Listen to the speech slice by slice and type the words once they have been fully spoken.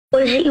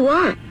What is it you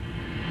want?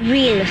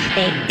 Real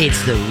estate.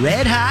 It's the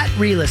Red Hot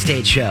Real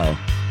Estate Show,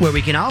 where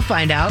we can all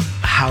find out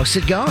how's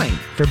it going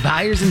for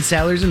buyers and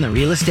sellers in the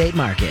real estate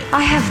market.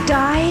 I have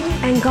died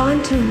and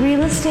gone to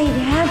real estate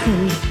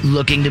heaven.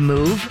 Looking to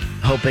move?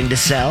 Hoping to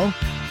sell?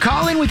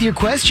 Call in with your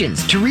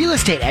questions to real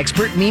estate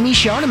expert Mimi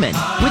Schoneman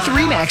with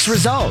ReMax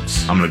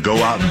Results. I'm going to go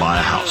out and buy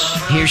a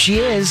house. Here she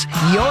is,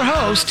 your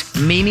host,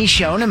 Mimi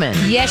Schoneman.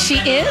 Yes, she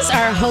is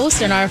our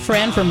host and our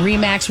friend from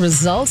ReMax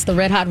Results, the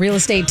Red Hot Real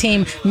Estate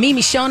team.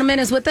 Mimi Schoneman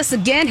is with us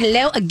again.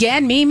 Hello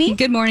again, Mimi.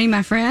 Good morning,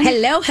 my friend.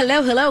 Hello,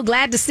 hello, hello.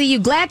 Glad to see you.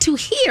 Glad to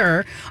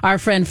hear our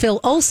friend Phil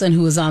Olson,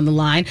 who is on the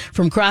line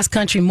from Cross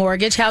Country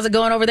Mortgage. How's it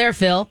going over there,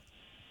 Phil?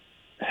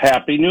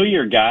 Happy New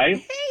Year,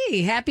 guys.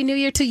 Hey, Happy New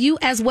Year to you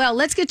as well.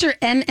 Let's get your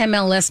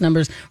NMLS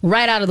numbers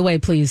right out of the way,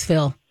 please,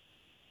 Phil.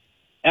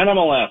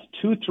 NMLS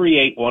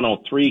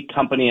 238103,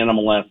 company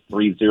NMLS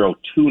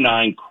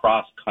 3029,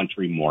 Cross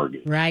Country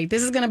Mortgage. Right.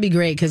 This is going to be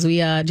great because we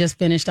just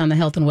finished on the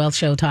Health and Wealth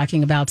Show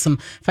talking about some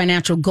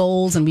financial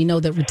goals, and we know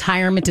that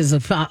retirement is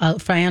a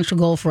financial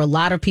goal for a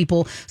lot of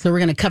people. So we're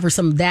going to cover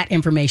some of that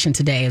information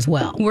today as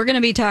well. We're going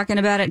to be talking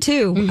about it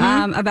too,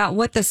 about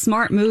what the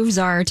smart moves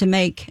are to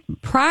make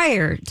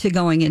prior to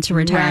going into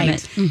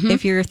retirement. Right.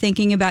 If you're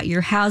thinking about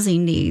your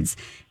housing needs.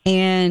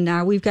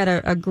 And we've got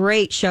a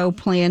great show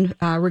planned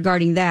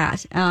regarding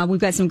that. We've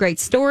got some great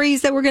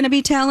stories that we're going to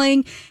be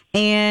telling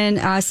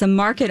and some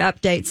market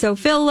updates. So,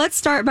 Phil, let's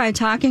start by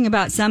talking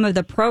about some of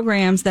the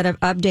programs that have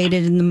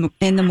updated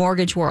in the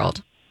mortgage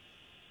world.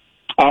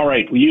 All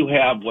right. You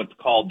have what's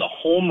called the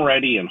Home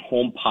Ready and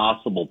Home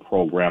Possible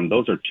program.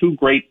 Those are two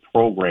great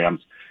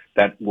programs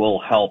that will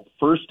help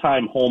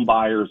first-time home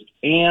buyers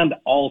and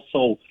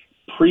also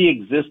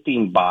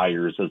pre-existing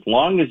buyers. As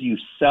long as you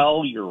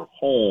sell your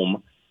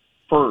home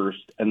first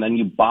and then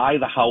you buy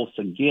the house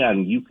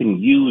again, you can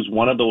use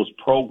one of those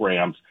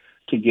programs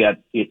to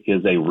get, it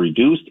is a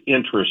reduced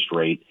interest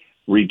rate,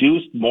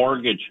 reduced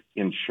mortgage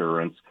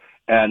insurance,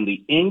 and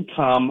the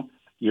income,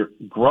 your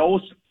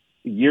gross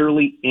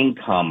yearly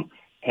income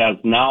has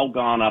now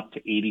gone up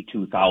to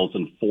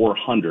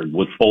 $82,400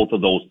 with both of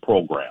those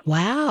programs.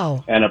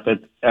 Wow. And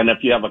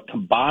if you have a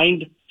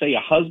combined, say a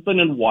husband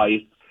and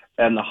wife,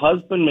 and the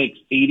husband makes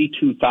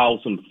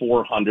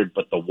 $82,400,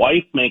 but the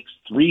wife makes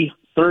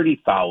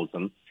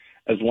 $30,000.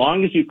 As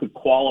long as you could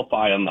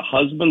qualify on the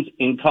husband's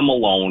income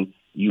alone,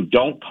 you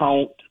don't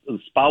count the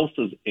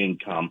spouse's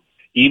income.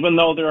 Even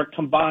though they're a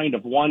combined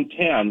of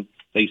 110,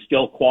 they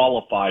still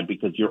qualify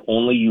because you're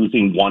only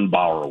using one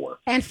borrower.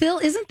 And Phil,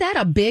 isn't that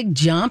a big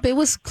jump? It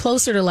was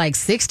closer to like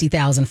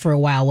 $60,000 for a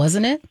while,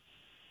 wasn't it?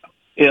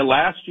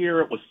 Last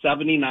year it was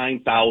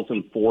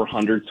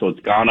 $79,400, so it's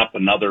gone up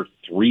another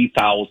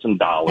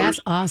 $3,000. That's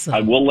awesome.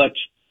 I'll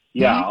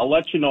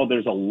let you know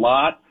there's a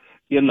lot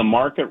in the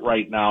market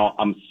right now.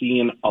 I'm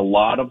seeing a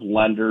lot of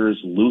lenders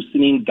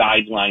loosening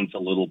guidelines a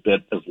little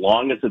bit as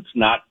long as it's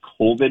not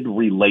COVID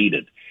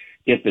related.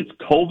 If it's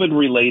COVID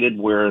related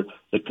where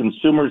the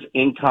consumer's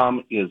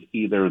income is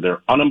either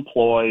they're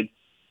unemployed,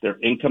 their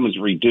income is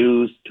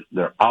reduced,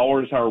 their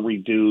hours are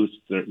reduced,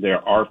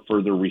 there are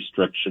further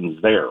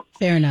restrictions there.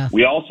 Fair enough.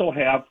 We also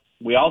have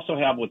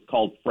what's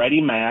called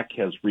Freddie Mac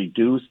has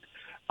reduced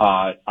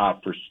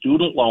for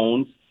student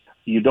loans.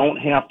 You don't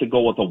have to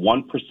go with a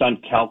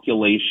 1%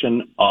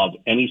 calculation of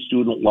any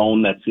student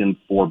loan that's in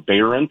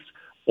forbearance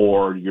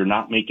or you're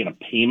not making a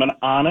payment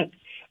on it.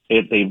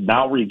 They've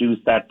now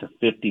reduced that to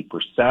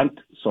 50%.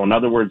 So in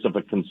other words, if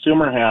a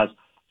consumer has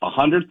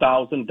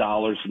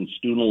 $100,000 in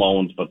student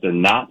loans, but they're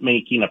not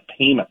making a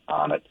payment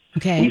on it,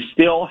 okay, we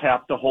still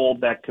have to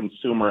hold that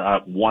consumer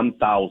at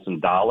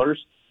 $1,000.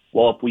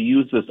 Well, if we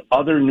use this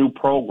other new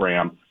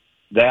program,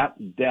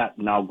 that debt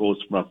now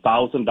goes from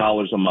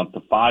 $1,000 a month to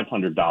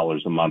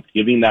 $500 a month,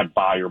 giving that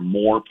buyer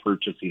more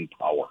purchasing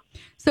power.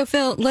 So,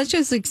 Phil, let's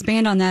just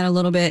expand on that a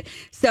little bit.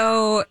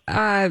 So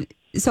I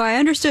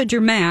understood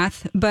your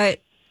math,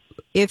 but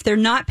if they're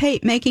not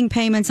making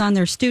payments on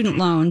their student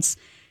loans,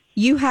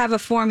 you have a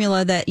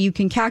formula that you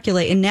can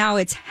calculate, and now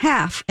it's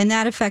half, and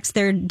that affects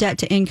their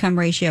debt-to-income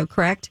ratio,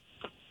 correct?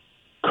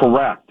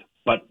 Correct.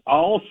 But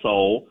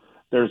also,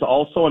 there's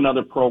also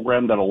another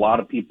program that a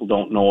lot of people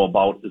don't know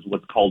about is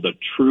what's called a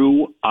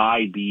true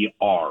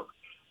IBR.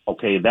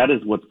 Okay, that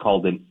is what's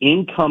called an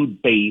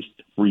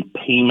income-based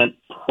repayment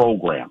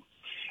program.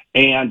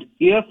 And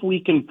if we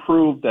can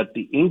prove that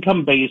the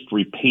income-based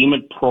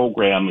repayment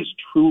program is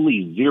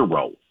truly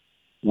zero,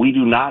 we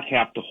do not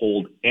have to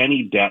hold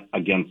any debt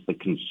against the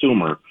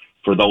consumer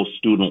for those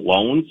student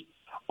loans.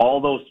 All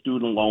those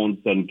student loans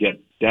then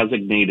get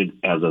designated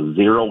as a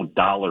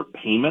 $0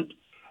 payment,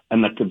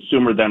 and the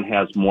consumer then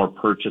has more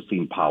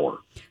purchasing power.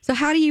 So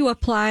how do you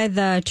apply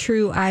the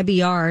true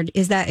IBR?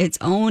 Is that its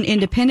own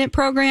independent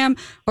program,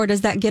 or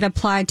does that get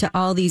applied to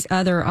all these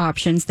other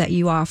options that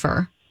you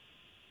offer?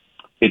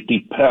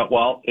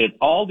 It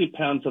all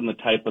depends on the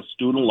type of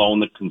student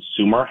loan the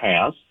consumer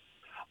has,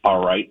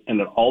 all right,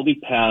 and it all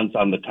depends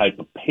on the type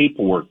of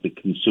paperwork the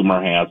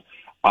consumer has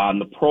on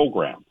the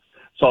program.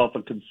 So if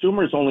a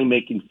consumer is only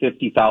making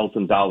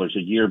 $50,000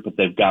 a year, but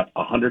they've got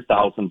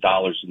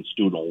 $100,000 in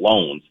student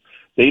loans,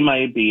 They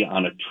may be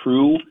on a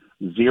true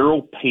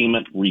zero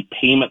payment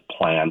repayment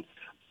plan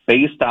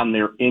based on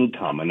their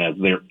income. And as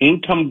their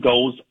income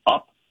goes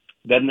up,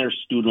 then their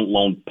student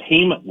loan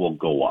payment will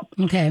go up.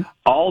 Okay.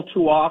 All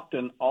too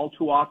often,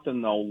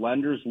 though,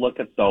 lenders look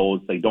at those,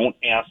 they don't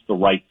ask the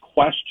right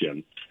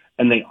question,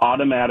 and they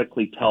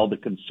automatically tell the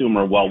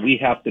consumer, well, we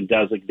have to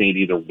designate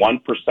either 1%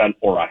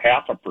 or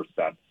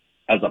 0.5%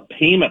 as a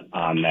payment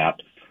on that,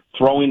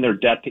 throwing their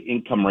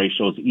debt-to-income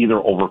ratios either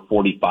over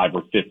 45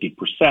 or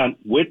 50%,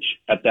 which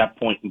at that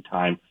point in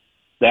time,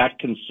 that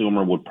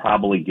consumer would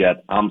probably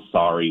get, I'm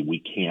sorry, we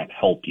can't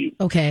help you.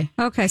 Okay.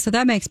 Okay, so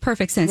that makes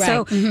perfect sense.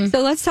 Right.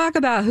 So let's talk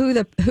about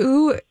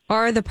who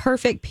are the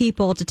perfect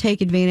people to take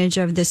advantage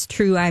of this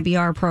True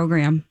IBR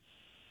program.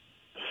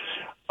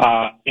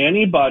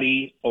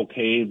 Anybody,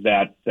 okay,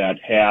 that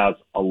has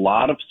a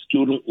lot of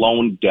student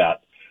loan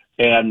debt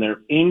and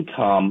their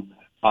income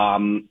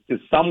is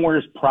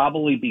somewhere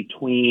probably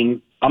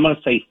between, I'm going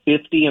to say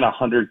 50 and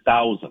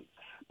 100,000.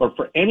 But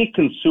for any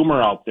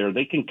consumer out there,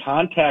 they can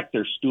contact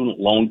their student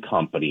loan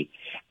company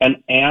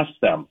and ask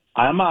them,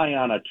 am I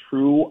on a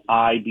true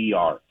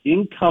IBR,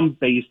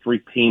 income-based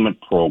repayment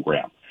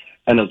program?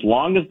 And as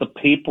long as the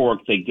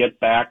paperwork they get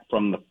back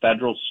from the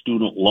federal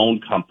student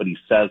loan company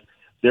says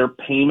their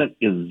payment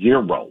is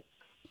zero,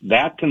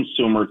 that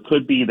consumer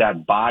could be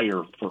that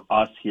buyer for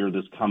us here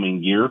this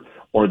coming year,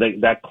 or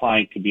that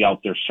client could be out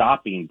there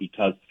shopping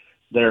because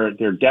their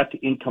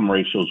debt-to-income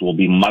ratios will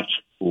be much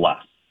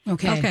less.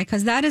 Okay,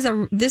 because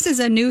this is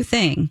a new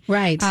thing,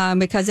 right?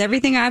 Because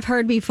everything I've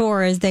heard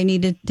before is they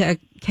needed to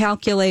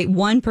calculate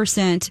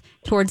 1%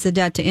 towards the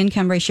debt to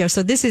income ratio.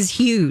 So this is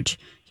huge.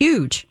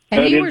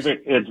 And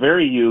it's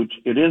very huge.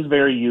 It is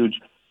very huge.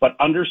 But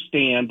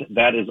understand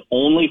that is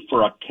only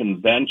for a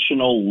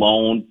conventional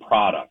loan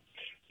product.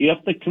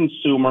 If the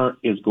consumer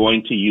is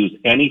going to use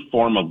any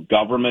form of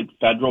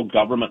federal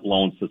government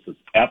loans, such as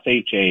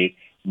FHA,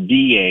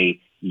 VA,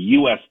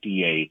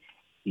 USDA,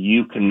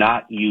 you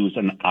cannot use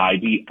an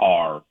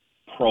IBR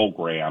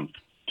program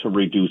to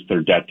reduce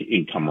their debt to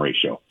income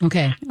ratio.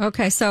 Okay.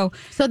 So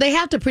they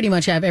have to pretty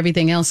much have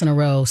everything else in a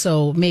row.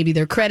 So maybe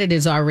their credit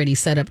is already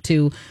set up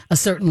to a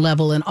certain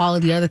level and all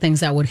of the other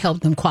things that would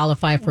help them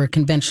qualify for a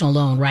conventional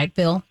loan, right,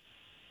 Phil?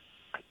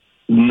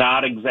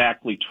 Not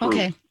exactly true.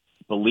 Okay.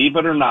 Believe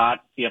it or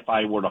not, if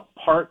I were to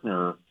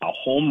partner a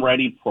Home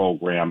Ready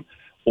program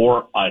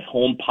or a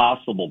Home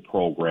Possible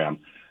program,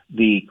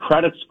 the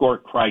credit score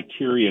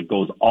criteria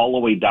goes all the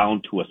way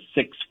down to a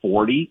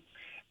 640.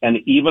 And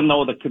even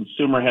though the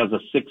consumer has a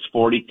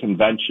 640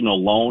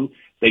 conventional loan,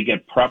 they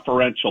get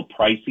preferential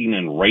pricing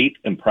in rate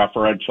and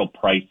preferential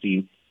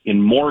pricing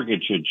in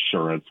mortgage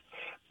insurance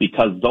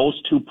because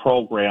those two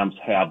programs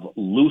have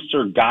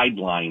looser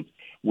guidelines,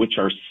 which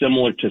are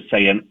similar to,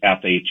 say, an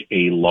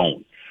FHA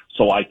loan.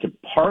 So I could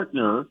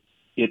partner,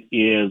 it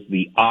is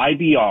the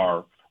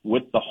IBR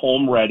with the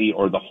Home Ready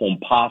or the Home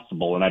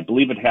Possible, and I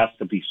believe it has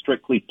to be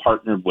strictly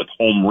partnered with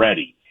Home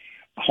Ready.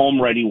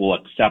 Home Ready will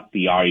accept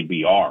the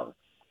IBR.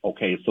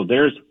 Okay, so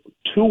there's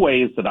two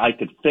ways that I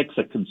could fix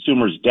a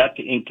consumer's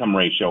debt-to-income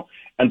ratio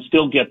and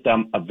still get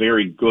them a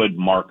very good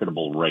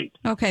marketable rate.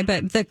 Okay,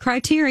 but the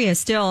criteria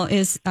still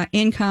is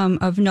income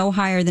of no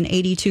higher than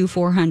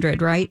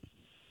 $82,400, right?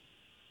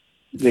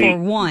 For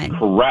one.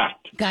 Correct.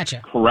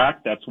 Gotcha.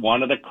 Correct. That's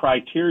one of the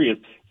criteria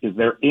is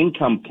their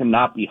income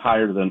cannot be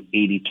higher than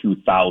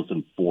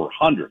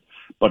 $82,400.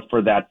 But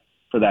for that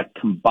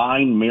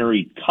combined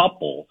married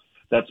couple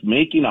that's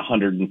making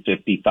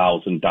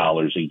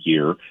 $150,000 a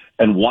year,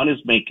 and one is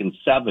making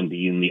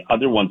 70 and the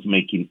other one's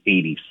making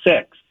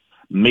 86,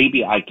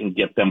 maybe I can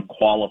get them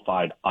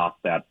qualified off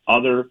that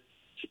other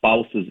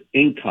spouse's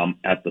income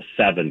at the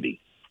 70.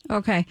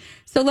 Okay.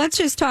 So let's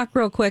just talk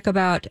real quick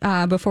about,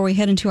 before we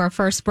head into our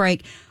first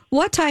break,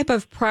 what type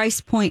of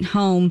price point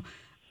home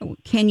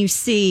can you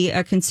see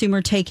a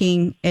consumer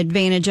taking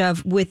advantage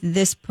of with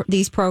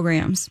these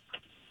programs?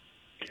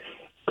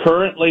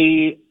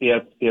 Currently,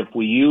 if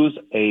we use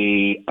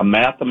a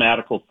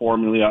mathematical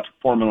formula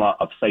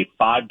of, say,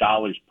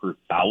 $5 per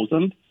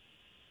thousand,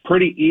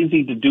 pretty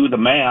easy to do the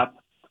math.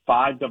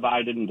 5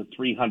 divided into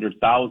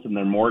 300,000,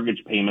 their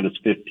mortgage payment is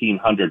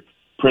 $1,500.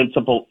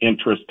 Principal,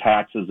 interest,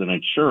 taxes, and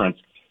insurance,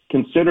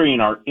 considering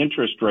our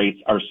interest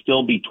rates are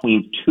still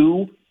between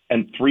 2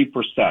 and 3%,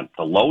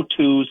 the low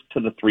 2s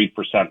to the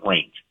 3%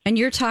 range. And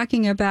you're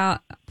talking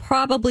about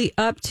probably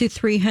up to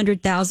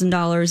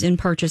 $300,000 in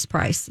purchase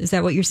price. Is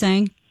that what you're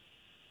saying?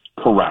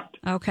 Correct.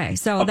 Okay,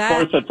 so of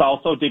course, it's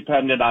also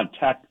dependent on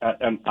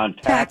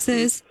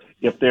taxes.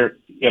 If they're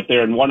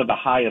in one of the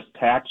highest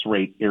tax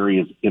rate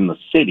areas in the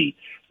city,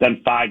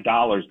 then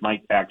 $5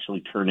 might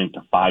actually turn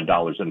into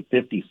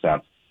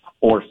 $5.50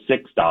 or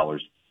 $6.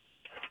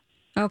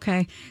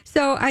 Okay.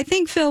 So I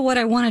think, Phil, what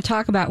I want to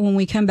talk about when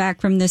we come back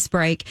from this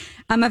break,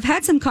 I've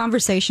had some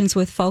conversations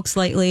with folks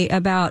lately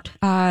about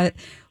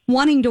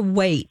wanting to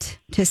wait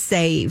to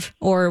save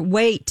or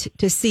wait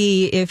to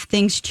see if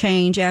things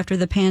change after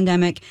the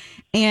pandemic.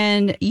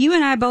 And you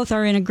and I both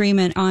are in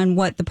agreement on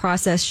what the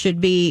process should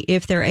be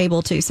if they're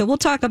able to. So we'll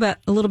talk about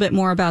a little bit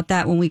more about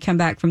that when we come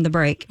back from the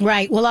break.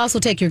 Right. We'll also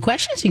take your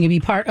questions. You can be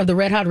part of the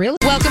Red Hot Real.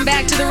 Welcome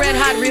back to the Red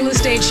Hot Real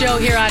Estate Show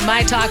here on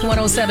My Talk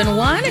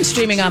 1071 and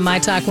streaming on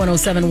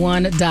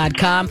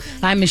mytalk1071.com.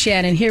 I'm Miss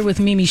Shannan here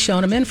with Mimi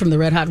Schoneman from the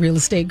Red Hot Real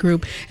Estate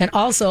Group and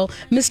also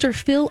Mr.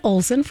 Phil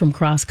Olson from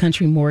Cross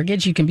Country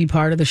Mortgage. You can be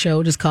part of the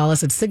show. Just call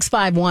us at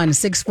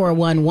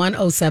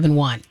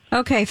 651-641-1071.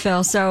 Okay,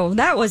 Phil. So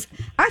that was,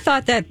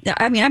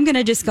 I'm going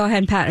to just go ahead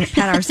and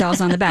pat ourselves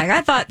on the back.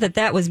 I thought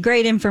that was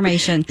great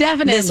information.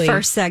 Definitely. This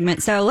first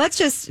segment. So let's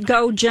just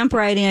jump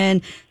right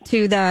in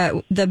to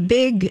the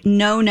big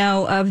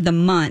no-no of the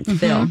month,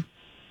 Phil.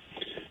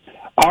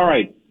 All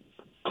right.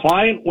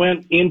 Client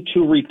went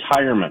into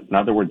retirement. In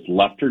other words,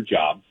 left her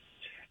job.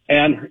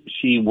 And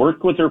she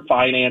worked with her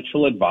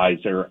financial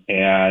advisor,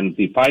 and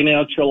the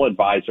financial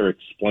advisor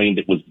explained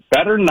it was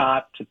better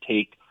not to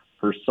take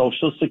her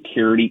Social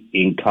Security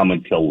income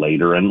until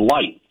later in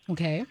life.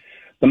 Okay.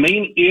 The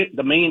main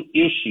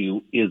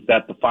issue is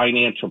that the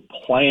financial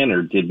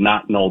planner did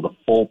not know the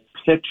full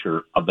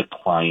picture of the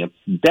client's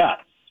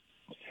death.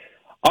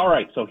 All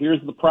right, so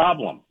here's the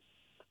problem.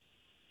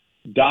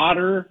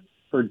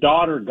 Her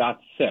daughter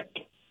got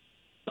sick.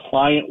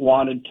 Client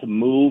wanted to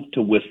move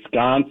to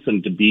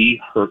Wisconsin to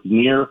be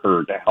near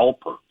her to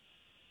help her.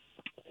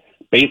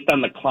 Based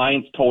on the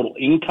client's total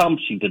income,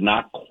 she did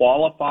not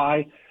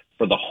qualify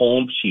for the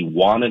home she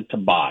wanted to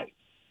buy.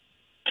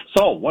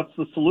 So what's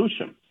the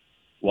solution?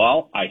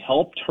 Well, I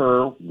helped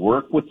her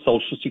work with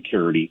Social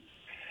Security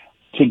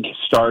to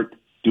start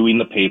doing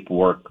the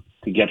paperwork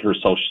to get her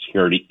Social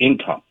Security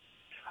income.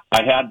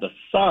 I had the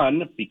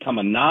son become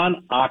a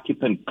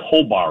non-occupant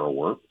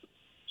co-borrower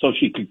so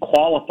she could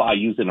qualify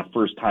using a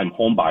first-time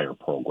homebuyer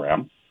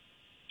program.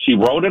 She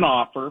wrote an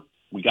offer.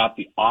 We got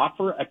the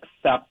offer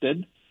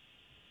accepted.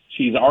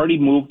 She's already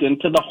moved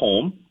into the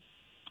home.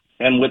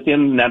 And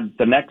within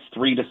the next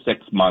 3 to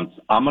 6 months,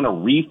 I'm going to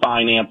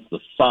refinance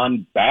the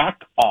son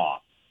back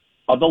off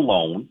of the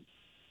loan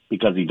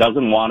because he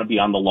doesn't want to be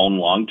on the loan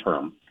long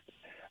term.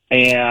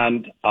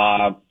 And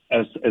as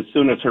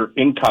soon as her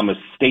income is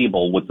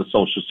stable with the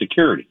Social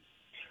Security.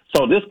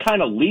 So this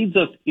kind of leads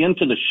us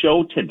into the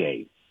show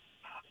today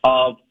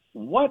of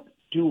what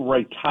do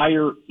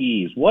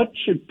retirees, what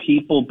should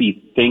people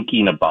be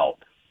thinking about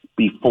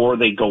before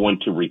they go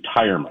into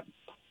retirement?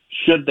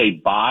 Should they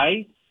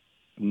buy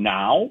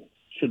now?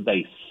 Should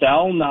they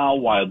sell now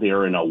while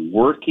they're in a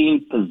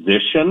working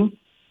position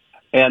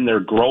and their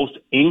gross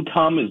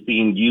income is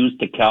being used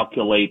to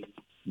calculate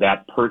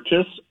that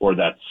purchase or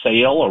that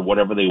sale or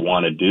whatever they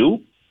want to do?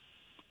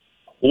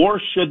 Or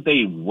should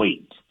they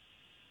wait?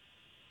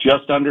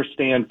 Just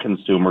understand,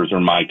 consumers or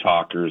my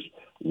talkers,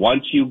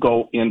 once you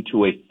go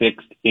into a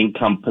fixed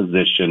income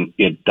position,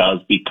 it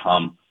does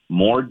become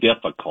more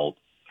difficult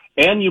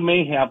and you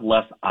may have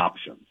less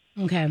options.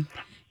 Okay.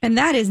 And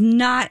that is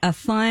not a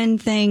fun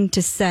thing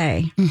to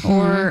say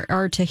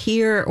or to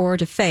hear or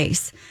to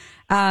face.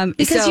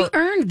 Because you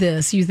earned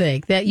this, you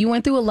think, that you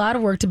went through a lot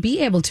of work to be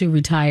able to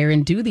retire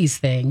and do these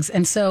things.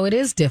 And so it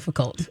is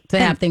difficult to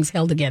have things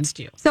held against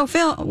you. So,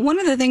 Phil, one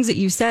of the things that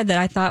you said that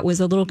I thought was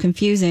a little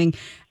confusing,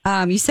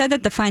 you said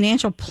that the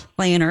financial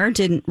planner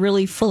didn't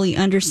really fully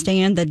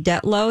understand the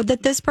debt load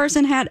that this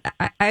person had.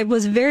 I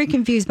was very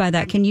confused by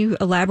that. Can you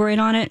elaborate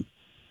on it?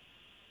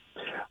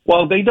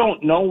 Well, they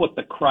don't know what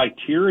the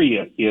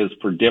criteria is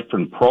for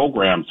different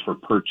programs for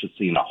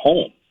purchasing a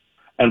home.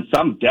 And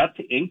some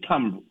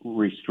debt-to-income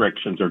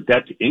restrictions or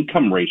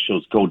debt-to-income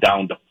ratios go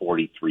down to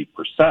 43%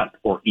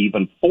 or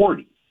even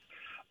 40%.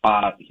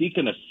 He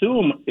can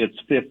assume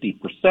it's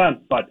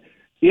 50%, but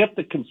if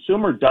the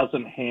consumer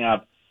doesn't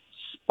have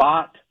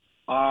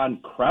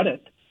spot-on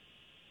credit,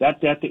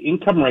 that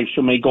debt-to-income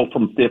ratio may go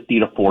from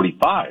 50 to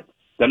 45.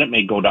 Then it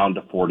may go down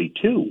to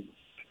 42.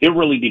 It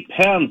really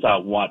depends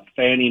on what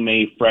Fannie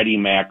Mae, Freddie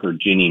Mac, or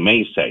Ginnie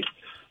Mae say.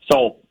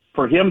 So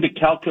for him to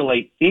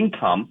calculate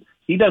income,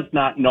 he does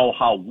not know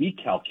how we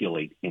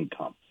calculate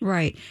income.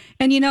 Right.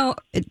 And,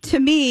 to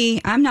me,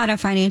 I'm not a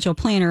financial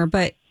planner,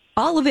 but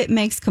all of it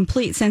makes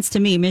complete sense to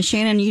me. Miss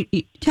Shannan, you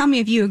tell me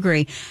if you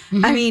agree.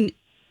 Mm-hmm. I mean,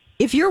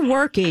 if you're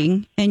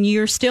working and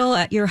you're still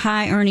at your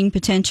high earning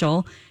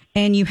potential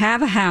and you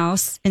have a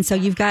house and so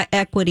you've got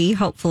equity,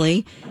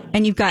 hopefully,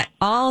 and you've got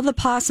all the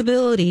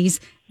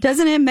possibilities,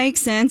 doesn't it make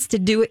sense to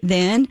do it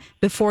then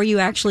before you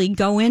actually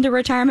go into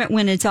retirement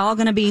when it's all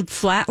going to be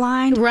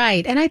flatlined?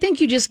 Right. And I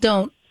think you just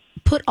don't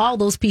put all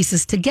those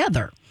pieces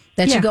together.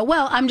 That you go,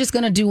 well, I'm just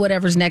going to do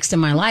whatever's next in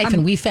my life.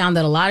 And we found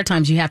that a lot of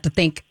times you have to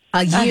think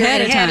a year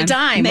ahead of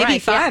time. Maybe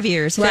 5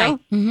 years. Right.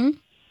 Mm-hmm.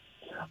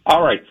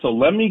 All right. So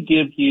let me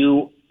give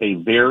you a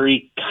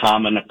very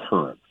common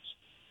occurrence.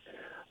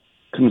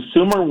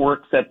 Consumer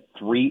works at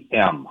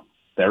 3M.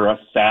 They're a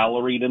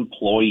salaried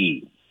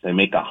employee. They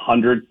make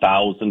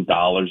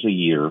 $100,000 a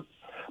year,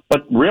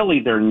 but really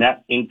their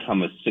net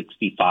income is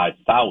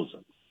 $65,000.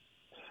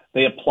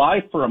 They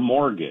apply for a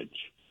mortgage.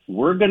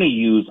 we're going to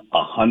use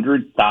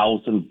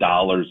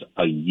 $100,000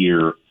 a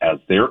year as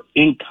their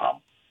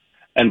income,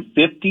 and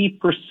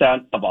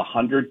 50% of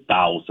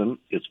 $100,000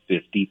 is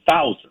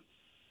 $50,000.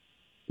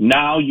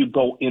 Now you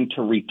go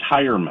into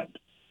retirement.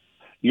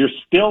 You're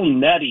still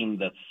netting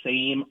the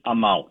same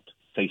amount,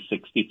 say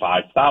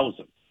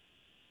 $65,000.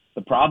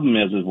 The problem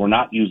is we're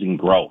not using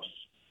gross.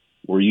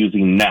 We're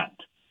using net.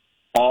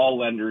 All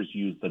lenders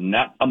use the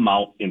net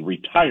amount in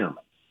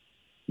retirement.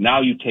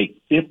 Now you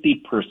take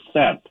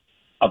 50%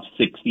 of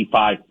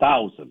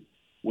 $65,000,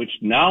 which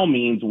now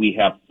means we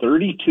have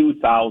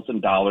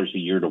 $32,000 a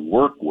year to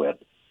work with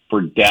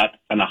for debt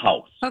and a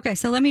house. Okay,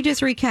 so let me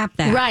just recap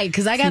that. Right,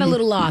 because I got a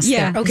little lost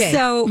there. Okay.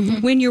 So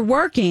when you're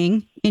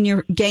working and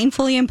you're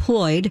gainfully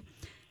employed,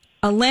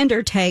 a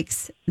lender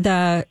takes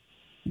the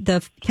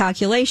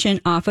calculation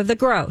off of the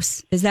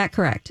gross. Is that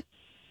correct?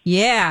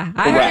 Yeah,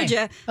 I heard you.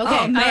 Okay,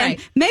 oh, man, all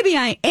right. maybe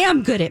I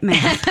am good at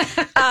math.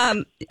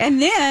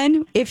 And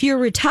then if you're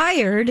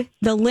retired,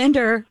 the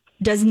lender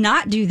does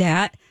not do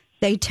that.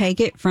 They take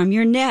it from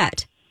your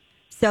net.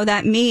 So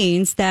that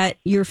means that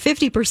your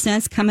 50%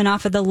 is coming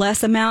off of the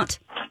less amount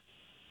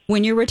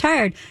when you're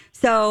retired.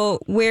 So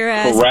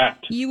whereas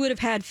Correct. you would have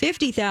had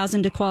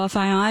 $50,000 to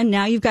qualify on,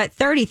 now you've got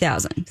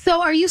 $30,000.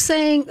 So are you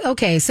saying,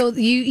 okay, so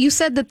you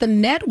said that the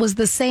net was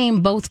the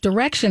same both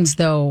directions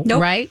though,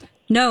 Nope. right?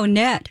 No,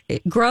 net.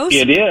 Gross.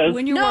 It is.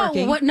 When you're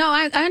working.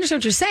 I understand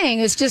what you're saying.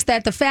 It's just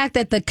that the fact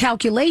that the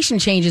calculation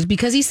changes,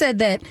 because he said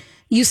that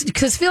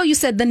because Phil, you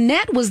said the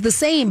net was the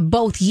same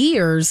both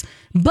years,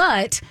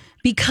 but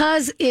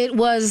because it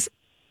was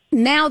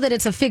now that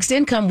it's a fixed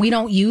income, we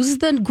don't use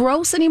the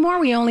gross anymore.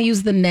 We only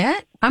use the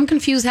net. I'm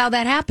confused how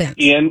that happens.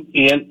 In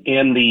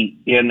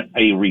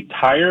a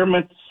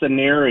retirement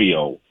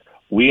scenario,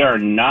 we are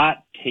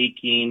not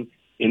taking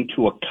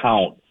into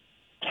account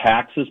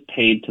taxes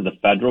paid to the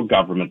federal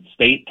government,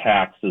 state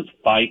taxes,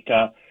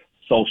 FICA,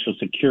 Social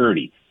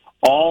Security.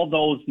 All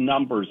those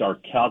numbers are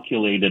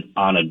calculated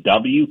on a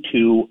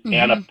W-2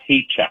 and a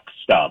paycheck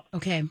stub.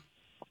 Okay.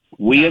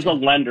 We as a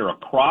lender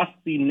across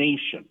the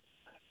nation,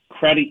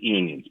 credit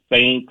unions,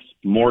 banks,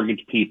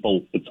 mortgage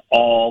people, it's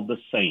all the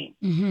same.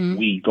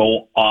 We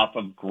go off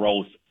of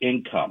gross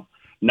income.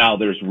 Now,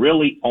 there's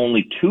really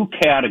only two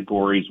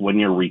categories when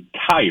you're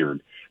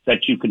retired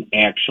that you can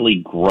actually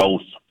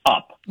gross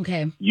up.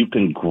 Okay. You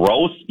can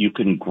gross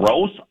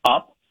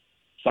up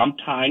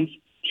sometimes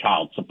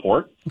child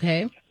support.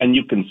 Okay. And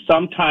you can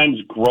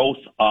sometimes gross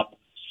up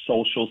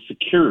Social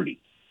Security.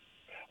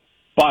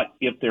 But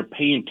if they're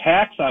paying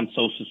tax on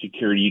Social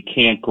Security, you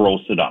can't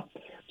gross it up.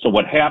 So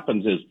what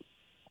happens is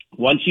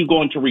once you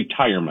go into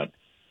retirement,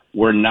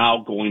 we're now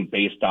going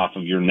based off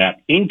of your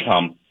net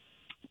income.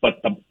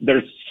 But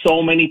there's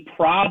so many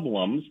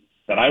problems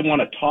that I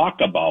want to talk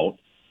about.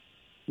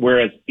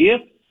 Whereas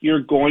if you're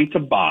going to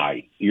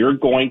buy, you're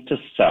going to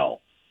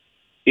sell,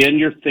 and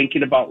you're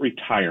thinking about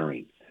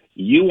retiring,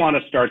 you want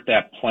to start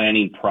that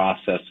planning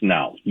process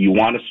now. You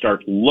want to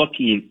start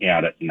looking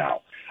at it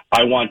now.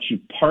 I want you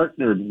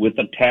partnered with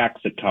a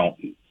tax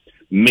accountant,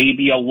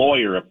 maybe a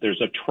lawyer if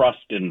there's a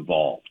trust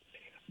involved,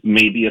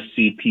 maybe a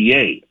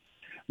CPA.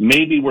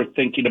 Maybe we're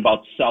thinking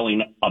about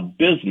selling a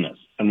business,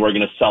 and we're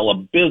going to sell a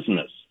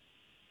business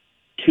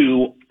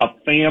to a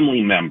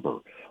family member.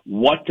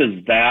 What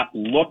does that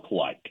look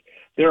like?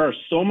 There are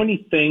so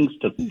many things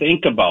to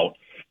think about,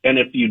 and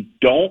if you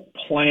don't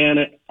plan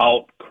it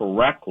out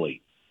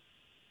correctly,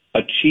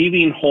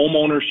 achieving home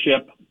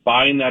ownership,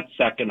 buying that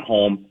second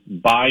home,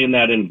 buying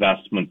that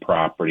investment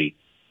property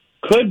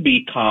could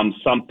become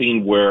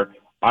something where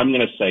I'm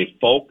going to say,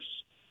 folks,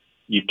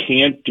 you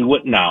can't do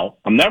it now.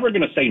 I'm never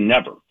going to say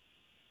never,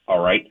 all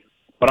right?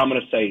 But I'm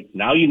going to say,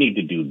 now you need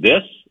to do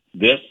this,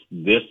 this,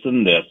 this,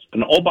 and this.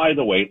 And oh, by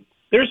the way,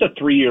 there's a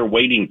 3-year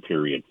waiting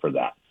period for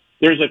that.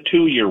 There's a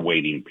 2-year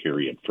waiting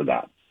period for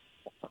that.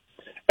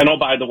 And oh,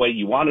 by the way,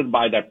 you wanted to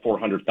buy that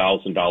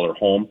 $400,000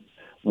 home.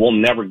 We'll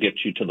never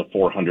get you to the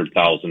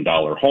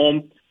 $400,000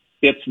 home.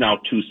 It's now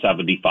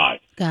 $275,000.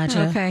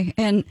 Gotcha. Okay.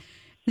 And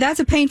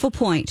that's a painful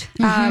point.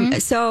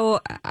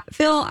 So,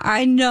 Phil,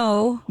 I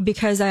know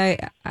because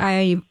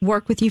I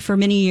work with you for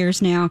many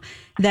years now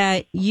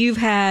that you've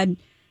had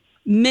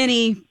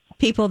many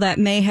people that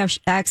may have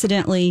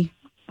accidentally,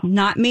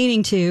 not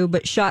meaning to,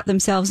 but shot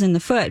themselves in the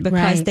foot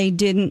because they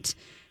didn't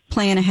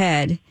plan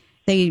ahead.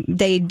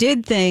 They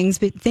did things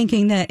but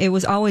thinking that it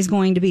was always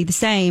going to be the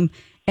same,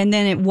 and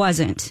then it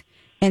wasn't.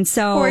 And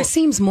so, or it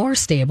seems more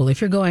stable if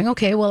you're going,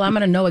 okay, well, I'm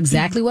going to know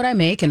exactly what I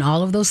make and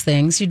all of those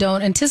things. You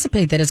don't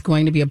anticipate that it's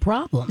going to be a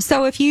problem.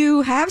 So if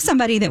you have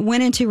somebody that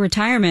went into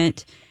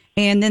retirement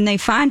and then they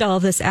find all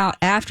of this out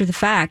after the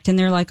fact and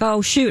they're like,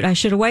 oh, shoot, I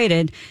should have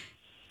waited.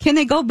 Can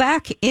they go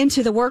back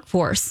into the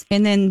workforce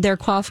and then their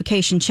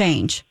qualification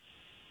change?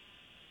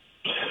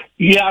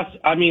 Yes,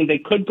 I mean they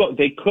could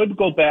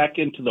go back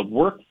into the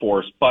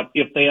workforce, but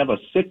if they have a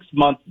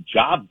 6-month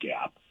job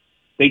gap,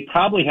 they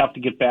probably have to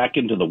get back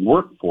into the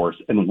workforce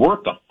and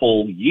work a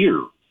full year.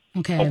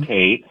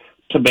 Okay,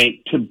 to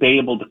be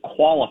able to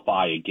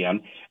qualify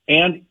again.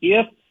 And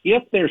if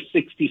they're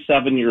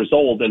 67 years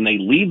old and they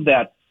leave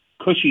that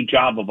cushy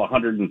job of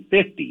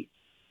 150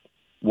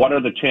 what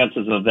are the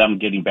chances of them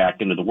getting back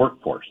into the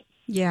workforce?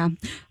 Yeah.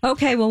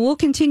 Okay. Well, we'll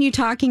continue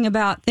talking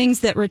about things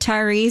that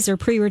retirees or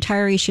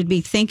pre-retirees should be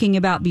thinking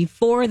about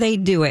before they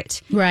do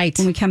it. Right.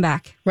 When we come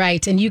back.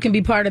 Right. And you can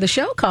be part of the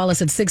show. Call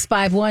us at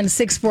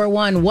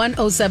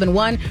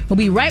 651-641-1071. We'll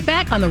be right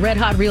back on the Red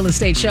Hot Real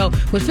Estate Show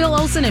with Phil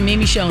Olson and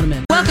Mimi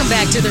Schoneman. Welcome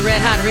back to the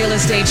Red Hot Real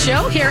Estate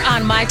Show here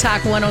on My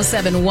Talk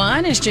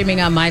 1071 and streaming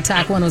on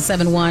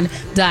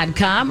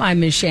MyTalk1071.com. I'm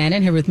Miss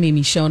Shannan here with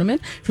Mimi Schoneman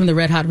from the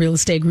Red Hot Real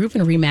Estate Group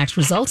and ReMax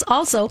Results.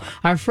 Also,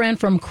 our friend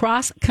from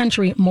Cross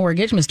Country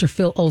Mortgage, Mr.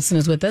 Phil Olson,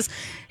 is with us,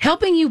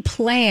 helping you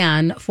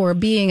plan for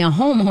being a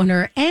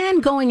homeowner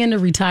and going into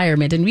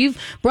retirement. And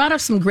we've brought up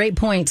some great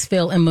points,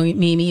 Phil and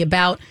Mimi,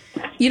 about,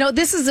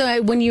 this is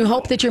when you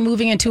hope that you're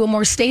moving into a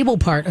more stable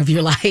part of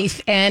your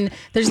life. And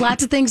there's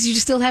lots of things you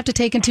still have to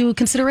take into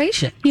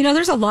consideration.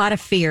 There's a lot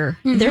of fear.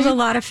 Mm-hmm. There's a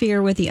lot of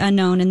fear with the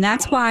unknown. And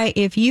that's why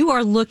if you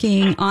are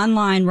looking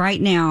online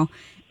right now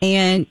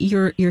and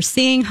you're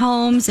seeing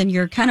homes and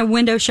you're kind of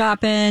window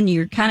shopping,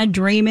 you're kind of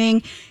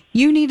dreaming,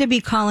 you need to be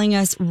calling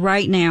us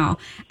right now,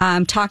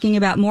 talking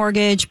about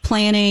mortgage,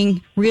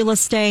 planning, real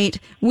estate.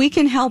 We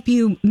can help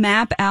you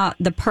map out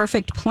the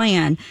perfect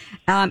plan,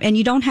 and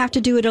you don't have to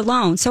do it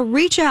alone. So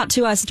reach out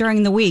to us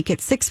during the week at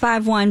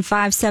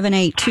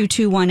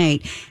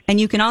 651-578-2218.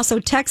 And you can also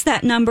text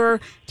that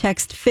number,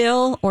 text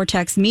Phil or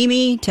text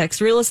Mimi,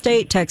 text real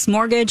estate, text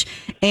mortgage,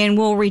 and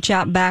we'll reach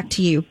out back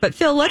to you. But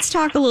Phil, let's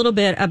talk a little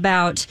bit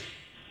about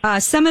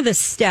some of the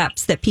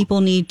steps that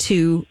people need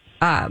to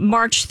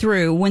march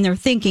through when they're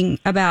thinking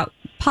about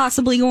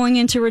possibly going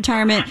into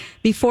retirement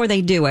before they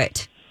do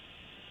it.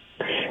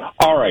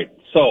 All right.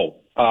 So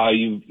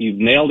you've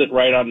nailed it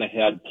right on the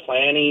head.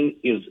 Planning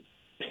is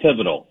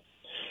pivotal.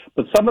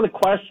 But some of the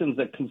questions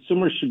that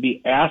consumers should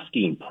be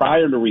asking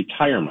prior to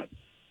retirement: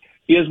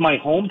 is my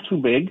home too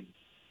big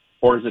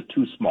or is it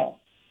too small?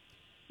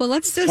 Well,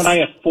 let's Can I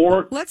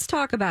afford? Let's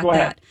talk about Go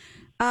that.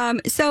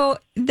 ahead. So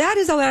that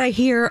is what I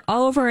hear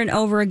over and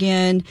over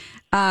again.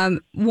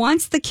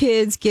 Once the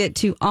kids get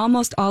to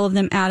almost all of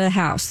them out of the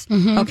house.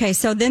 Mm-hmm. Okay.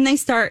 So then they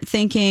start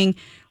thinking,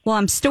 well,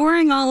 I'm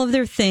storing all of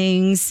their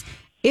things.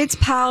 It's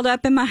piled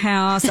up in my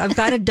house. I've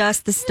got to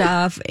dust the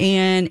stuff,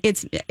 and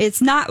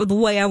it's not the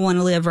way I want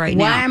to live right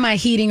now. Why am I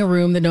heating a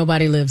room that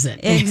nobody lives in?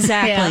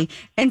 Exactly. Yeah.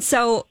 And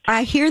so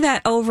I hear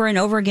that over and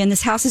over again.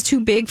 This house is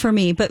too big for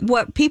me. But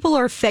what people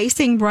are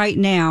facing right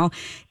now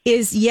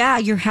is, yeah,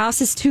 your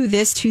house is too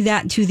this, too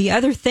that, to the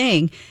other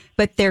thing.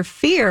 But their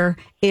fear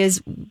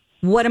is,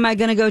 what am I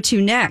going to go to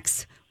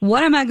next?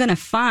 What am I going to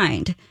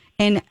find?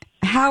 And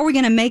how are we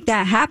going to make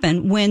that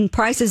happen when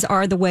prices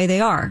are the way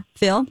they are?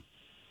 Phil?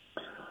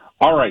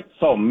 All right,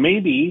 so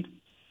maybe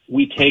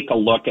we take a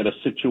look at a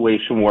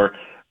situation where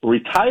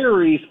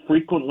retirees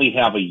frequently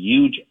have a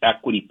huge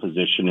equity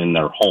position in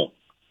their home.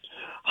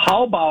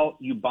 How about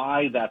you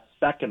buy that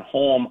second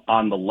home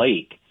on the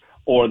lake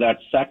or that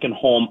second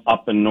home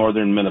up in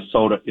northern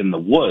Minnesota in the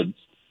woods,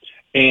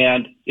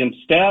 and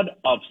instead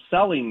of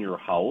selling your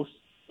house,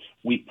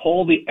 we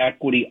pull the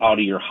equity out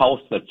of your house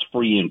that's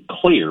free and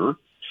clear.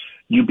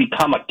 You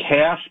become a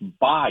cash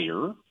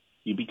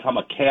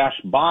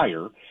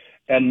buyer.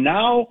 And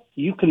now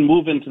you can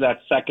move into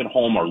that second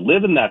home or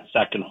live in that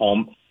second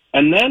home,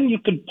 and then you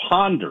can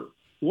ponder,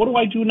 what do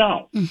I do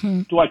now?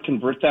 Mm-hmm. Do I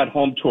convert that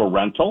home to a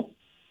rental?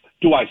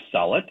 Do I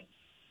sell it?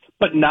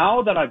 But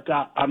now that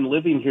I'm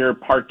living here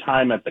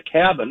part-time at the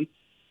cabin,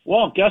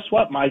 well, guess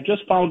what? I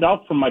just found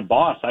out from my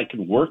boss I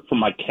can work from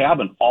my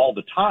cabin all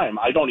the time.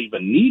 I don't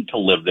even need to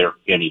live there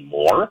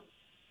anymore.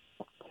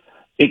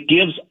 It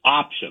gives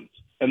options.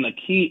 And the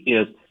key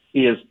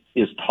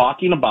is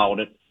talking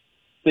about it,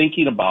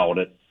 thinking about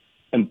it,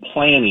 and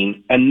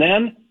planning, and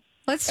then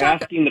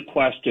asking the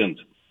questions.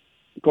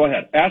 Go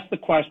ahead. Ask the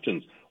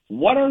questions.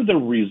 What are the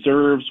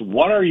reserves?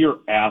 What are your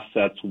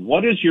assets?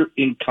 What is your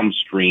income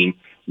stream?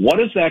 What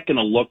is that going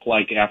to look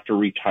like after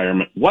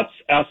retirement? What's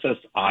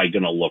SSI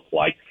going to look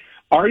like?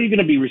 Are you going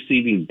to be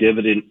receiving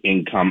dividend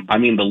income? I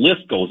mean, the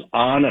list goes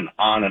on and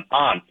on and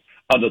on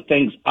of the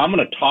things I'm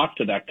going to talk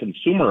to that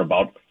consumer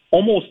about,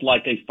 almost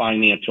like a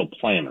financial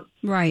planner.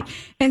 Right.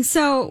 And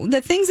so the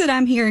things that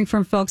I'm hearing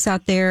from folks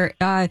out there,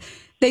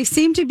 they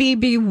seem to be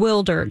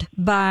bewildered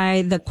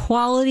by the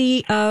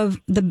quality of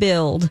the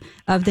build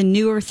of the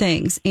newer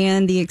things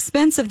and the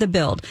expense of the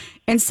build.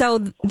 And so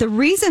the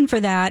reason for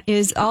that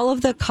is all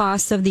of the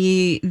costs of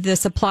the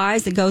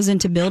supplies that goes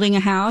into building a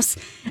house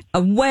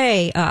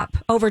way up,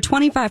 over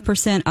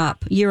 25%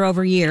 up year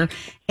over year.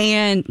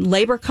 And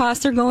labor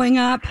costs are going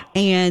up,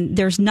 and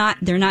they're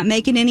not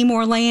making any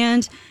more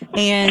land.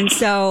 And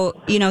so,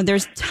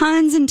 there's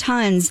tons and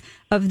tons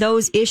of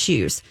those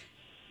issues.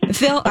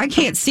 Phil, I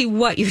can't see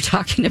what you're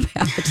talking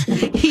about.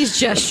 He's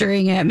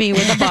gesturing at me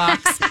with a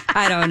box.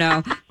 I don't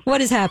know.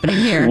 What is happening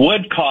here?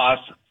 Wood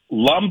costs,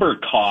 lumber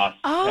costs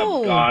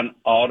have gone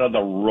out of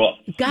the roof.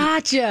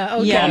 Gotcha.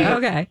 Okay. Yeah,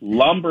 okay.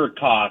 Lumber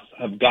costs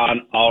have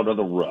gone out of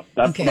the roof.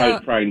 That's what I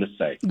was trying to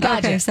say.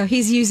 Gotcha. Okay, so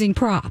he's using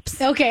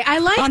props. Okay, I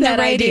like on that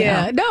the radio.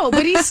 idea. No,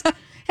 but he's...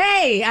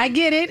 Hey, I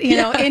get it. You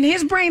know, in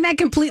his brain, that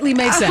completely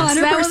makes sense.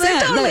 100%. That was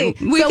it, totally.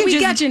 We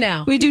got you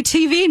now. We do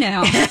TV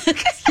now.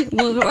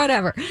 Well,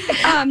 whatever.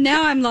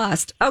 Now I'm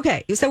lost.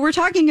 Okay, so we're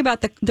talking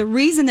about the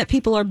reason that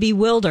people are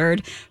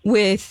bewildered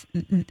with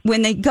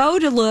when they go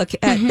to look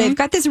at, they've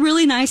got this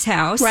really nice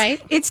house.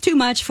 Right. It's too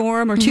much for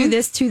them, or too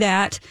this, too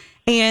that.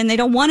 And they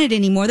don't want it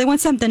anymore. They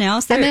want something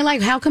else. And they're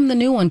like, how come the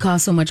new one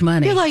costs so much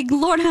money? You're like,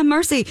 Lord have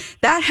mercy.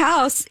 That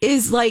house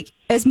is like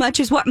as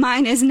much as what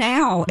mine is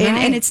now.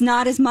 And it's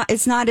not as much,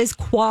 it's not as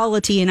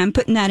quality. And I'm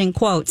putting that in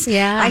quotes.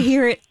 Yeah. I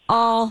hear it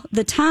all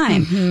the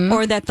time.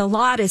 Or that the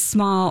lot is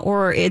small,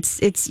 or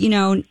it's, you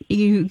know,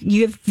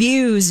 you have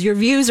views, your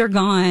views are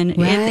gone.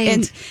 Right.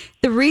 And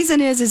the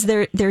reason is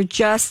they're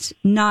just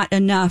not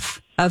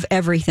enough of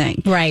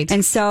everything. Right.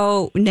 And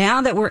so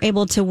now that we're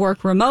able to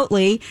work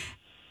remotely,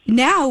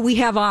 now we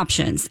have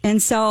options.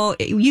 And so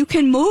you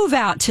can move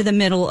out to the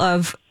middle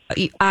of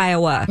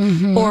Iowa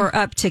or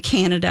up to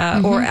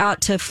Canada or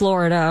out to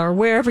Florida or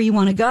wherever you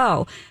want to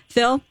go.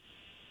 Phil?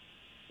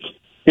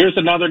 Here's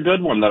another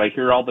good one that I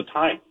hear all the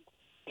time.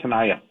 Can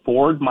I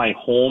afford my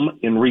home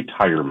in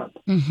retirement?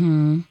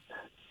 Can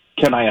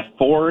I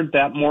afford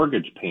that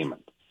mortgage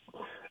payment?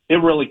 It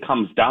really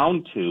comes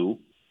down to,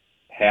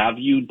 have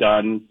you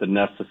done the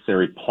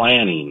necessary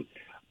planning?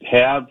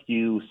 Have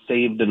you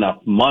saved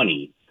enough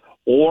money?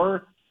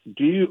 Or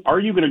are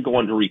you going to go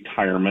into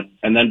retirement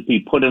and then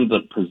be put into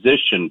the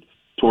position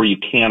to where you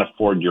can't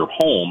afford your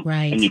home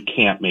and you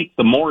can't make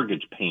the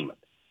mortgage payment?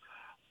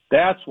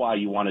 That's why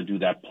you want to do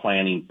that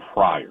planning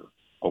prior,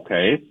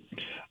 okay?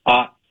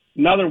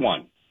 Another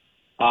one,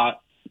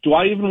 do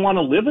I even want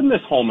to live in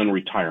this home in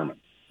retirement?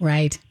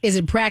 Right. Is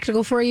it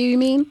practical for you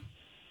mean?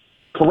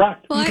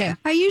 Correct. Well, Okay.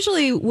 I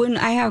usually, when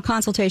I have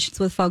consultations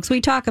with folks, we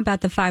talk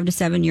about the 5 to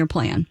 7 year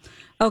plan.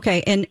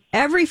 Okay, and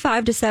every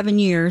 5 to 7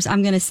 years,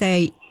 I'm going to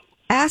say,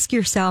 ask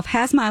yourself,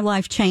 has my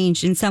life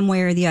changed in some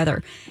way or the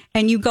other?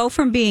 And you go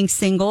from being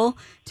single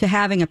to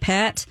having a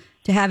pet,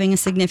 to having a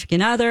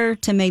significant other,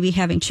 to maybe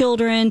having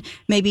children.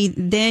 Maybe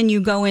then you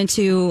go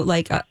into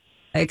like a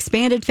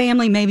expanded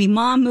family. Maybe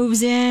mom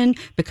moves in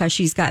because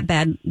she's got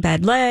bad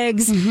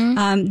legs.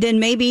 Then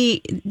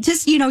maybe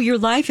just, you know, your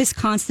life is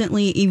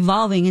constantly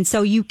evolving. And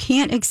so you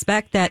can't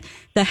expect that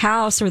the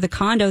house or the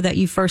condo that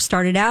you first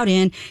started out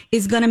in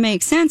is going to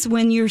make sense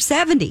when you're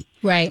 70.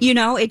 Right. You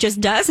know, it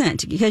just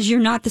doesn't, because you're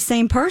not the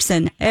same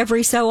person.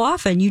 Every so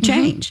often you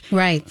change.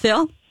 Right.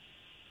 Phil?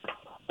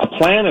 A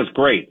plan is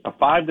great. A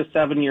 5 to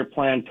 7 year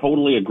plan,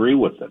 totally agree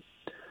with it.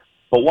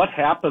 But what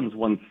happens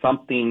when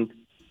something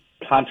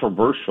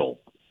controversial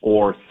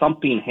or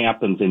something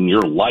happens in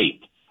your life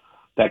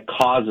that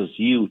causes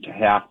you to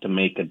have to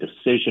make a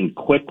decision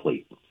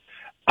quickly?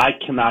 I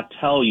cannot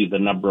tell you the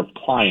number of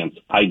clients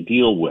I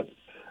deal with.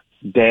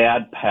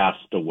 Dad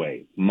passed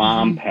away.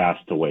 Mom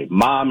passed away.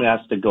 Mom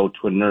has to go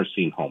to a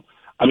nursing home.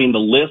 I mean, the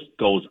list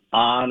goes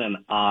on and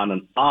on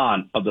and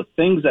on of the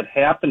things that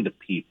happen to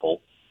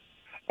people.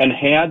 And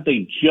had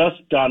they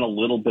just done a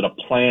little bit of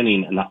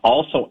planning and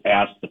also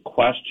asked the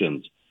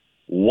questions,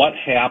 what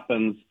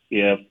happens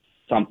if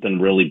something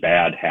really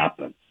bad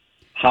happens?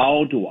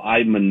 How do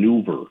I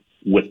maneuver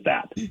with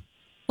that?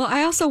 Well,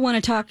 I also want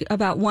to talk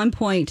about one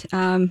point.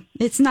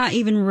 It's not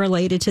even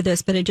related to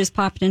this, but it just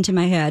popped into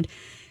my head.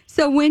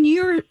 So when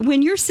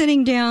you're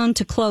sitting down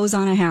to close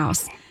on a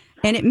house,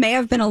 and it may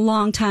have been a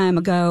long time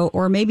ago,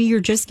 or maybe you're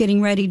just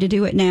getting ready to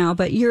do it now,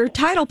 but your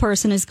title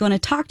person is going to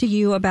talk to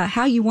you about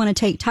how you want to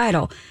take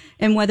title,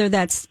 and whether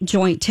that's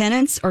joint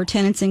tenants or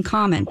tenants in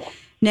common.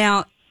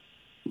 Now,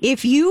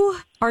 if you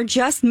are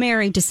just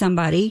married to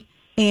somebody,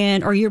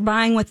 or you're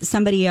buying with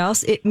somebody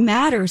else, it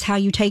matters how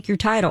you take your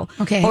title.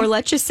 Okay. Or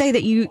let's just say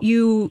that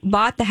you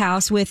bought the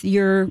house with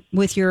your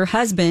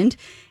husband,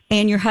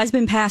 and your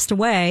husband passed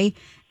away,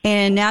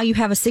 and now you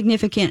have a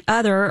significant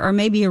other or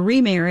maybe a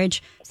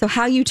remarriage. So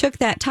how you took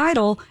that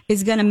title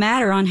is going to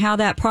matter on how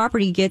that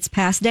property gets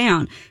passed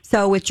down.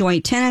 So with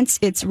joint tenants,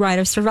 it's right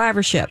of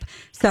survivorship.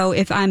 So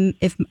if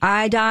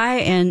I die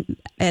and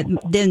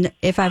then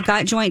if I've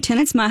got joint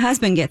tenants, my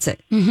husband gets it.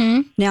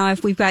 Now,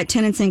 if we've got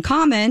tenants in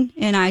common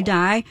and I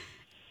die,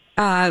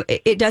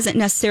 it doesn't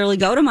necessarily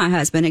go to my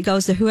husband. It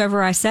goes to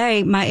whoever I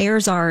say my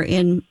heirs are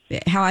in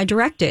how I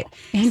direct it.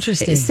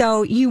 Interesting.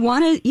 So you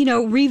want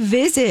to,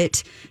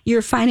 revisit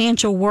your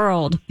financial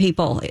world,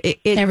 people.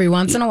 Every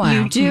once in a while.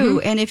 You do.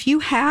 And if you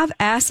have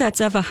assets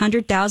of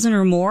 $100,000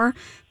 or more,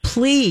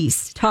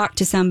 please talk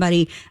to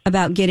somebody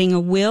about getting a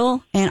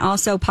will and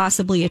also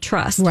possibly a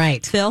trust.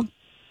 Right. Phil?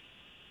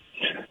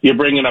 You're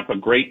bringing up a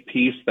great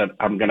piece that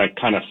I'm going to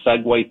kind of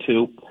segue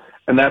to,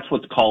 and that's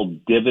what's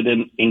called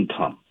dividend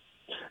income.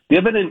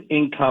 Dividend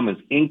income is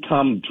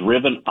income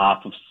driven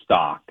off of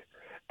stock,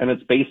 and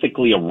it's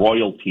basically a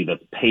royalty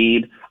that's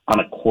paid on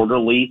a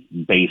quarterly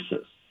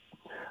basis.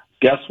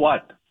 Guess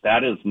what?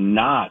 That is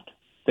not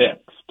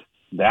fixed.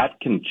 That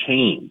can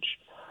change.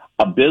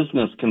 A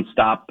business can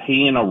stop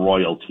paying a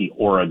royalty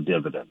or a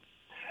dividend.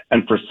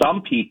 And for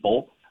some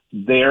people,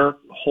 their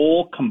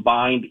whole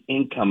combined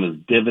income is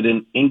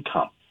dividend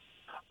income.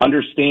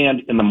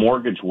 Understand, in the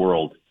mortgage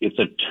world, it's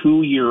a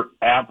 2-year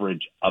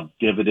average of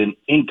dividend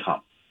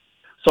income.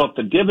 So if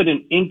the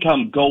dividend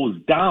income goes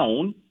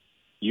down,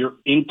 your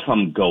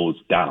income goes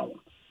down.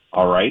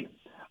 All right.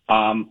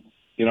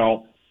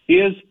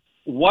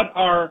 What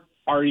are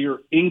your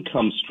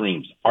income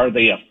streams? Are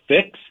they a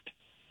fixed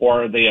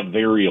or are they a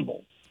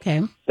variable?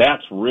 Okay.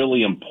 That's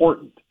really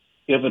important.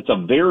 If it's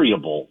a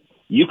variable,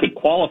 you could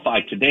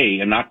qualify today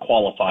and not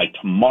qualify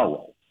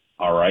tomorrow.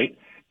 All right.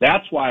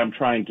 That's why I'm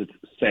trying to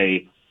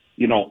say,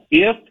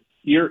 if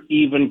you're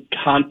even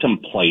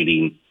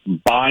contemplating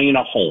buying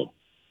a home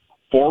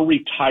for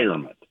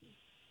retirement,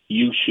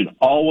 you should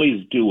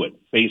always do it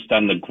based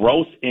on the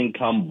gross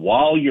income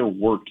while you're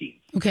working.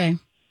 Okay.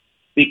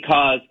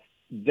 Because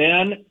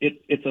then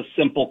it's a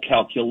simple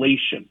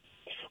calculation.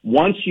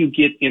 Once you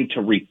get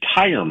into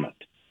retirement,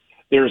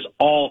 there's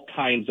all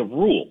kinds of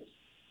rules.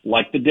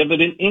 Like the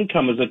dividend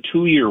income is a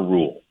 2-year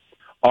rule.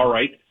 All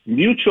right.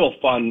 Mutual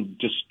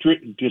fund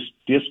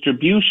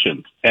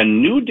distributions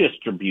and new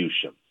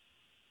distribution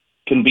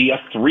can be a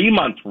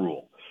 3-month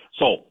rule.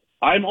 So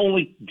I'm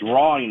only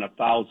drawing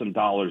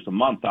 $1,000 a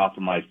month off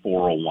of my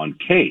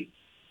 401k.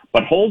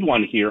 But hold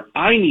one here,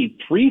 I need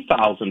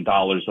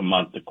 $3,000 a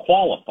month to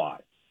qualify.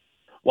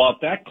 Well,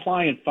 if that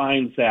client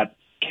finds that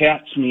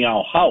cat's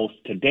meow house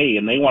today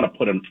and they want to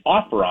put an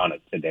offer on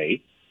it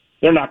today,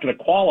 they're not going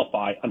to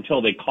qualify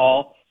until they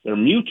call their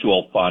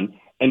mutual fund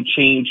and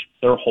change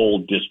their whole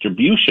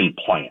distribution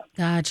plan.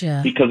 Gotcha.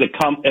 Because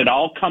it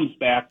all comes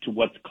back to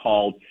what's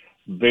called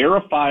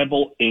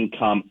verifiable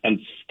income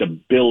and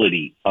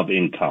stability of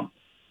income.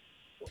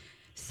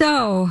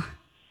 So,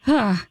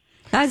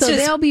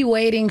 they'll be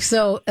waiting.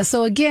 So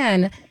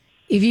again,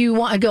 if you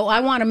want to go, I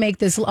want to make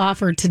this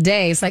offer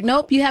today. It's like,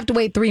 nope, you have to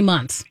wait 3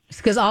 months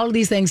because all of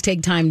these things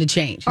take time to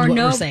change. Or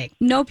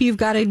nope, you've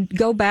got to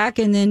go back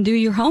and then do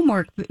your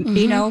homework.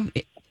 Mm-hmm.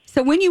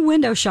 So when you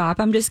window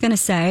shop, I'm just going to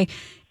say,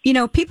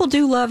 people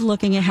do love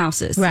looking at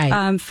houses,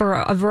 right? For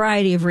a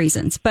variety of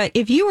reasons. But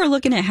if you are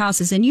looking at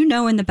houses and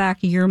in the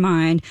back of your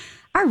mind,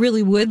 I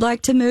really would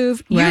like to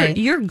move, right,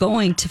 you're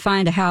going to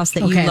find a house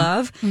that you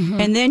love. Mm-hmm.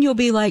 And then you'll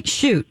be like,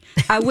 shoot,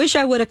 I wish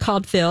I would have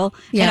called Phil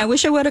and I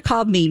wish I would have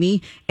called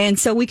Mimi. And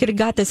so we could have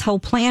got this whole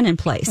plan in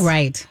place.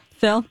 Right.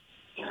 Phil?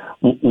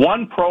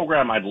 One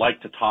program I'd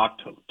like to talk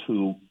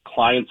to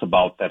clients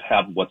about that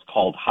have what's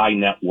called high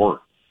net worth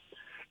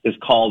is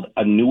called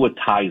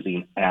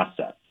annuitizing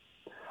assets.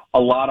 A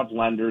lot of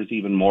lenders,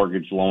 even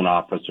mortgage loan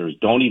officers,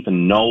 don't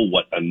even know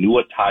what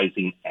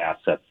annuitizing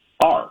assets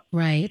are.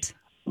 Right.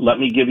 Let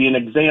me give you an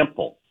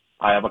example.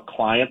 I have a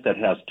client that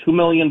has $2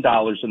 million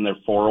in their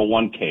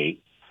 401k.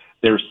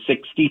 They're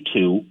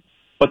 62,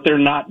 but they're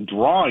not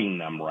drawing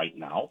them right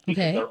now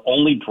because they're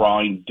only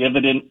drawing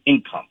dividend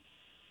income.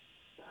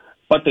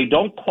 But they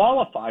don't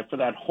qualify for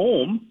that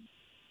home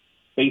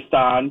based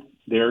on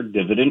their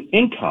dividend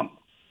income.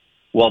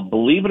 Well,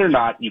 believe it or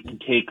not, you can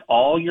take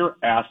all your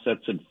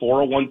assets in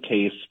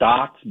 401k,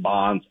 stocks,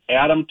 bonds,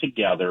 add them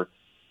together,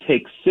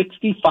 take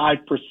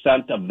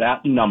 65% of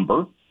that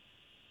number,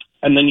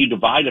 and then you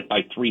divide it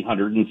by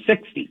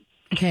 360.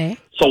 Okay.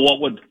 So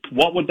what would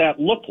that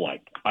look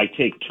like? I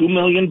take $2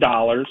 million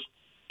times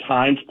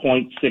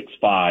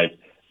 0.65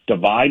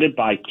 divided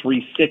by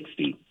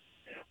 360.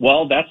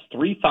 Well, that's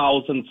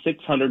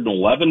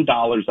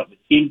 $3,611 of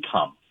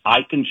income I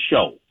can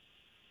show,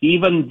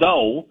 even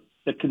though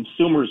the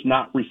consumer's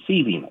not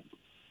receiving it.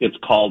 It's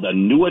called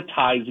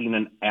annuitizing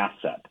an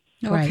asset.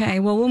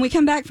 Okay. Well, when we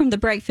come back from the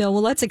break, Phil,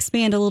 let's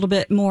expand a little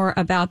bit more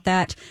about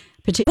that.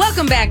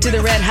 Welcome back to the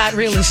Red Hot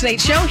Real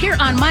Estate Show here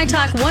on My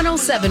Talk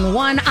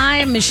 107.1. I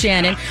am Miss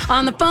Shannan.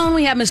 On the phone,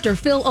 we have Mr.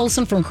 Phil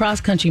Olson from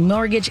Cross Country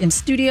Mortgage. In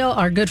studio,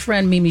 our good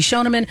friend Mimi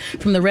Schoneman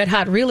from the Red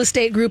Hot Real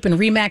Estate Group and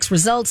ReMax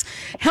Results,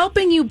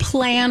 helping you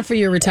plan for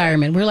your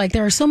retirement. We're like,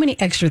 there are so many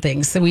extra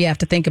things that we have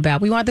to think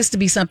about. We want this to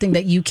be something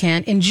that you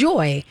can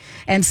enjoy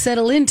and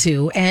settle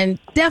into, and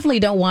definitely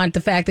don't want the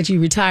fact that you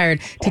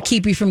retired to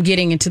keep you from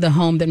getting into the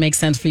home that makes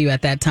sense for you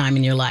at that time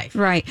in your life.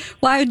 Right.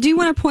 Well, I do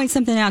want to point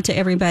something out to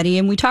everybody,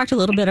 and we talked a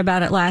little bit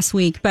about it last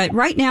week, but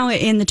right now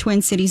in the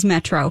Twin Cities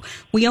Metro,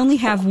 we only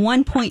have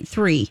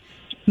 1.3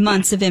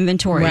 months of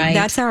inventory. Right.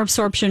 That's our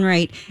absorption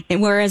rate.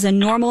 And whereas a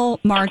normal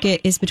market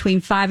is between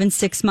 5 and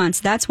 6 months.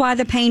 That's why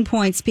the pain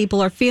points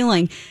people are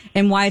feeling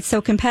and why it's so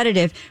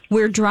competitive.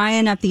 We're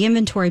drying up the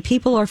inventory.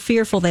 People are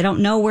fearful. They don't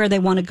know where they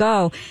want to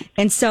go.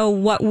 And so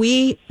what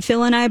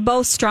Phil and I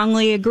both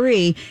strongly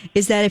agree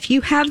is that if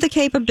you have the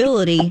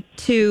capability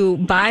to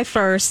buy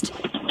first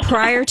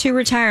prior to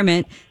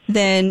retirement,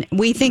 then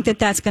we think that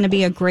that's going to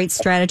be a great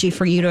strategy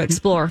for you to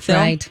explore. Phil?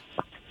 Right.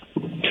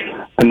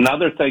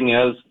 Another thing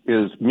is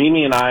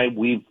Mimi and I,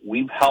 we've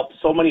helped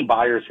so many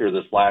buyers here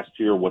this last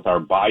year with our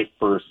buy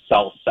first,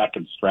 sell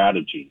second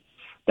strategy.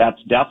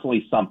 That's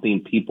definitely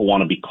something people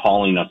want to be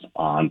calling us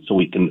on so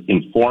we can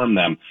inform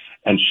them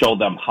and show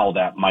them how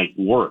that might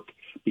work.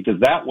 Because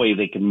that way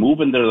they can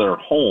move into their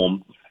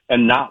home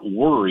and not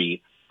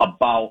worry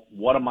about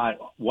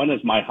when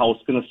is my house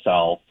going to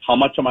sell? How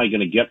much am I going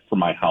to get for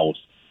my house?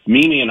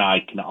 Mimi and I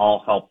can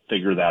all help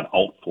figure that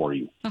out for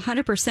you.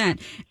 100%.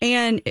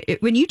 And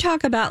when you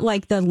talk about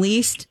like the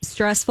least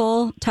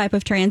stressful type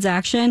of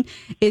transaction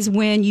is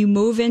when you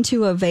move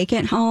into a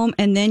vacant home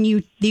and then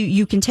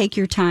you can take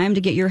your time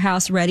to get your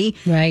house ready.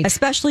 Right.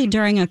 Especially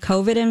during a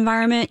COVID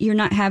environment, you're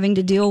not having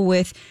to deal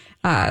with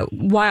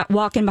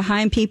walking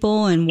behind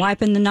people and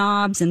wiping the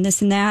knobs and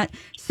this and that.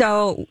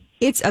 So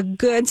it's a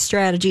good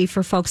strategy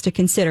for folks to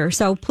consider.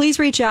 So please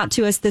reach out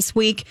to us this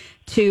week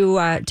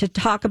to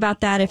talk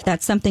about that if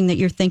that's something that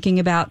you're thinking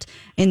about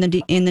in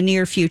the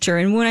near future.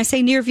 And when I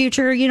say near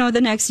future,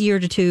 the next year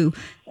to two,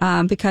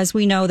 because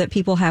we know that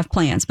people have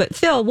plans. But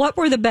Phil, what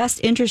were the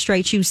best interest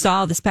rates you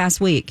saw this past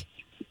week?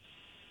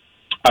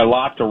 I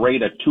locked a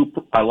rate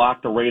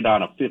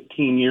on a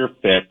 15-year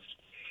fixed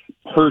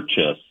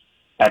purchase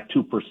at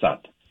 2%.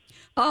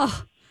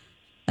 Oh,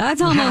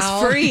 that's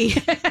almost free.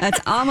 That's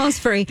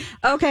almost free.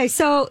 Okay,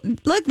 so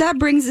look, that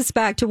brings us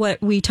back to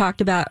what we talked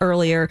about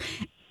earlier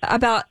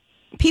about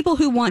people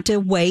who want to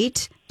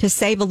wait to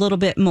save a little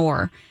bit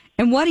more.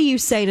 And what do you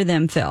say to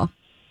them, Phil?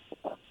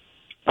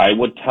 I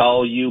would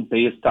tell you,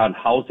 based on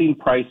housing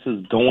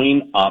prices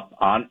going up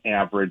on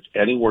average,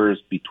 anywhere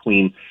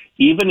between,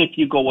 even if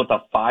you go with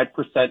a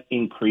 5%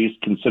 increase,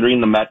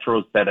 considering the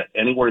metros, that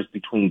anywhere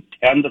between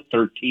 10 to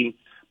 13%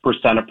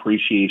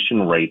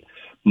 appreciation rate.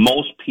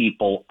 Most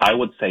people, I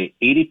would say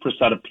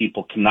 80% of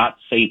people cannot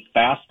save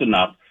fast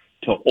enough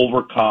to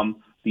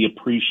overcome the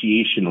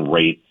appreciation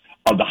rate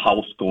of the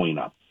house going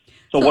up.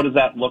 So what does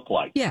that look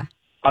like? Yeah.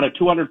 On a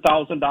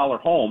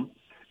 $200,000 home,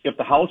 if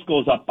the house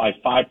goes up by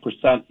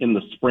 5% in the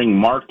spring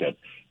market,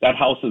 that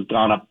house has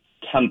gone up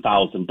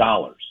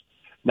 $10,000.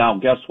 Now,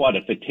 guess what?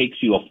 If it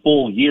takes you a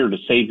full year to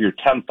save your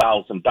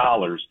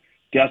 $10,000,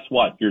 guess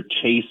what? You're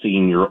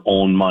chasing your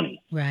own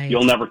money. Right.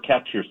 You'll never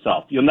catch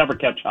yourself. You'll never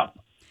catch up.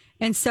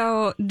 And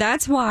so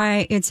that's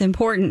why it's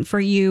important for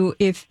you,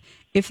 if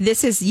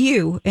this is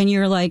you and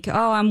you're like,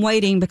 oh, I'm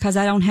waiting because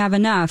I don't have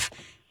enough,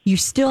 you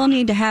still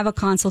need to have a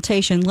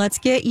consultation. Let's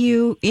get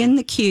you in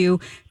the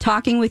queue,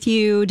 talking with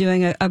you,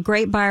 doing a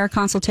great buyer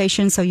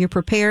consultation so you're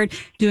prepared,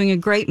 doing a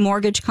great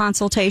mortgage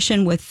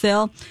consultation with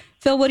Phil.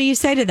 Phil, what do you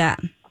say to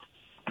that?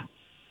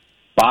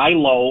 Buy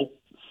low,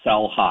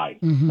 sell high.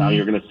 Mm-hmm. Now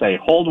you're going to say,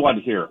 hold on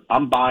here.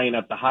 I'm buying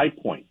at the high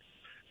point.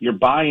 You're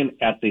buying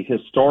at the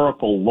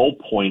historical low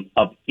point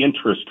of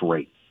interest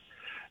rate.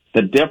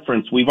 The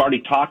difference, we've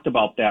already talked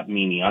about that,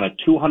 Mimi. On a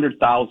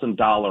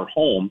 $200,000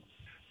 home,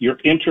 your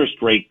interest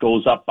rate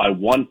goes up by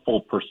 1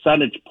 full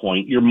percentage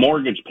point. Your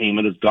mortgage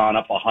payment has gone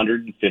up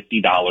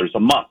 $150 a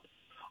month.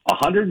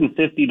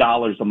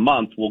 $150 a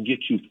month will get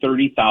you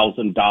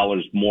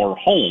 $30,000 more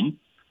home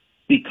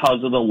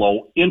because of the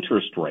low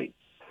interest rate.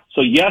 So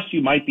yes,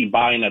 you might be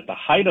buying at the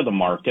height of the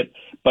market,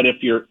 but if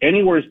you're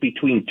anywhere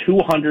between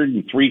 200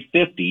 and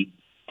 350,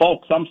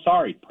 folks, I'm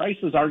sorry,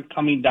 prices aren't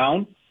coming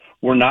down.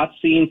 We're not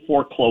seeing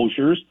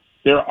foreclosures.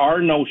 There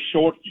are no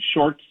short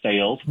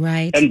sales,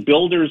 right? And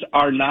builders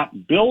are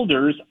not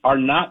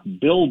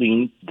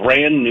building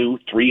brand new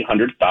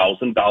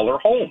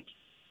 $300,000 homes.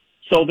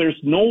 So there's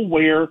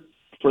nowhere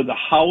for the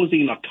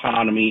housing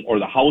economy or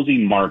the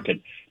housing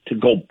market to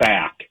go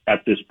back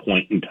at this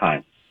point in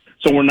time.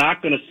 So we're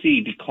not going to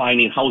see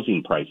declining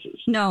housing prices.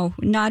 No,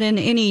 not in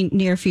any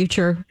near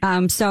future.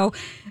 So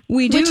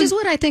we do. Which is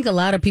what I think a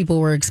lot of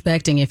people were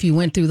expecting if you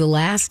went through the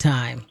last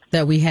time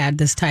that we had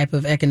this type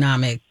of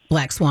economic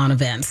black swan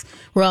events.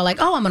 We're all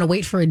like, oh, I'm going to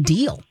wait for a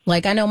deal.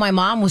 Like, I know my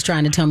mom was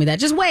trying to tell me that.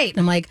 Just wait. And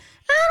I'm like,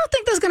 I don't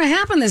think that's going to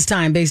happen this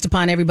time based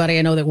upon everybody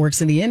I know that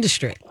works in the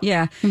industry.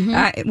 Yeah.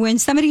 Mm-hmm. When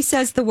somebody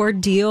says the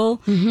word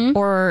deal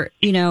or,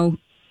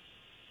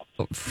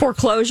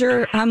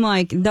 foreclosure, I'm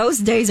like, those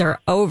days are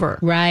over.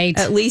 Right.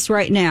 At least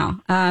right now.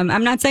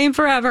 I'm not saying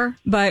forever,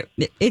 but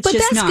it's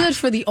just that's good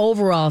for the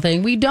overall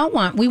thing. We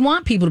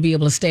want people to be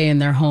able to stay in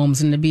their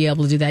homes and to be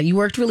able to do that. You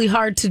worked really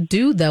hard to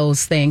do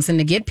those things and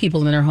to get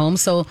people in their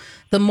homes. So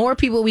the more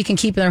people we can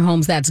keep in their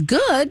homes, that's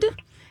good.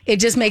 It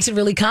just makes it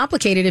really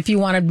complicated if you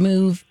want to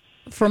move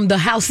from the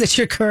house that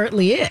you're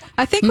currently in.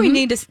 I think we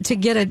need to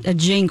get a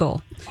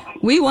jingle.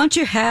 We want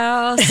your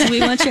house.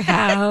 We want your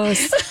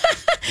house.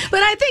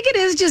 But I think it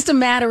is just a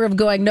matter of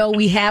going, no,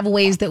 we have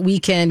ways that we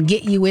can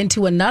get you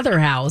into another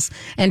house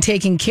and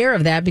taking care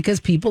of that because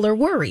people are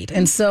worried.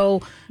 And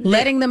so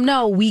letting them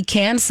know we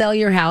can sell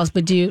your house,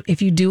 but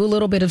if you do a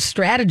little bit of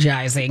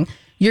strategizing,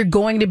 you're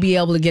going to be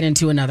able to get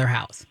into another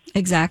house.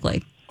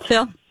 Exactly.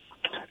 Phil?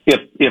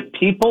 If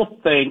people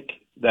think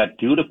that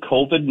due to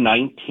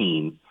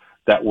COVID-19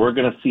 that we're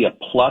going to see a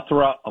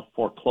plethora of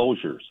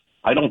foreclosures,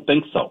 I don't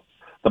think so.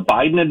 The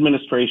Biden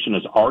administration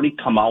has already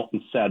come out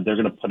and said they're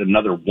going to put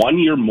another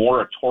 1-year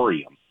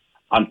moratorium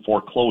on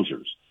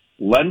foreclosures.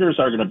 Lenders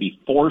are going to be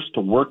forced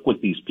to work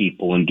with these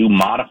people and do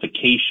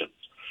modifications.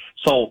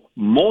 So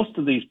most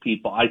of these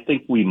people, I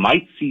think we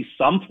might see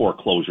some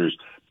foreclosures,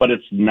 but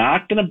it's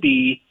not going to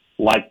be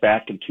like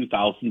back in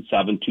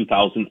 2007,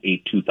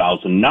 2008,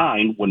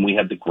 2009 when we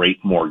had the great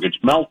mortgage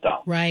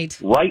meltdown. Right.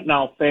 Right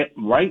now,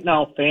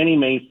 Fannie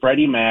Mae,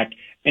 Freddie Mac,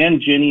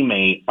 and Ginnie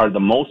Mae are the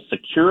most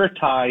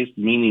securitized,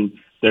 meaning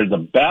they're the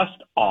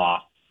best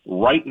off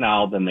right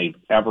now than they've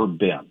ever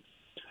been.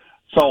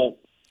 So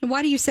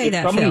why do you say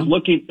that,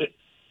 somebody's Phil?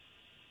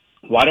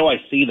 Why do I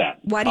see that?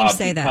 Why do you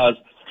say that? Because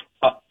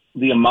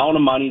the amount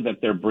of money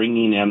that they're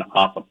bringing in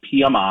off of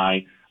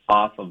PMI,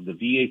 off of the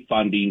VA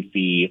funding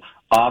fee,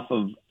 off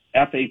of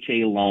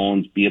FHA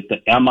loans, be it the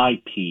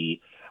MIP,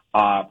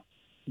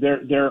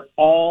 they're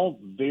all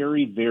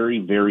very, very,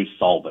 very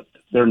solvent.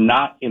 They're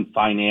not in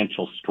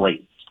financial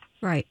straits.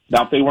 Right.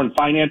 Now, if they were in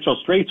financial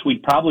straits,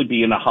 we'd probably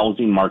be in a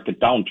housing market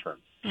downturn.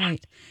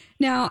 Right.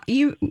 Now,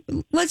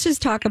 let's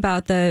just talk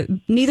about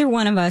neither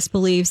one of us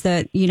believes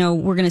that,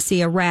 we're going to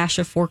see a rash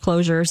of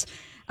foreclosures.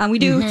 We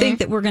do think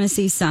that we're going to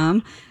see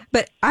some,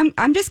 but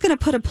I'm just going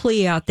to put a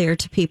plea out there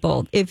to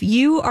people. If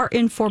you are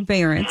in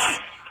forbearance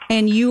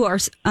and you are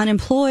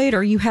unemployed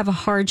or you have a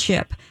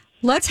hardship,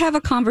 let's have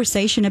a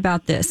conversation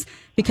about this,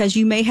 because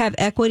you may have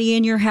equity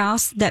in your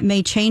house that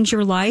may change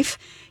your life.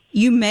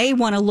 You may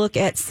want to look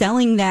at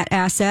selling that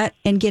asset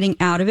and getting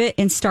out of it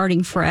and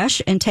starting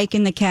fresh and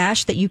taking the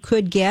cash that you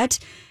could get.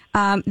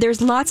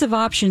 There's lots of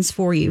options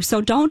for you.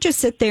 So don't just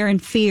sit there in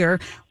fear.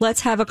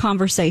 Let's have a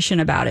conversation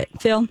about it.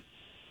 Phil?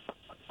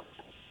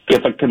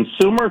 If a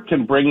consumer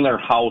can bring their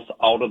house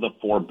out of the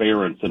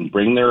forbearance and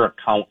bring their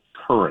account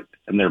current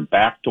and they're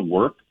back to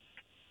work,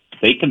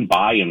 they can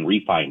buy and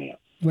refinance.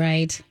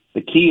 Right.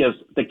 The key is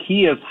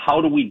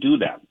how do we do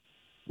that?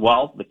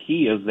 Well, the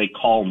key is they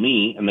call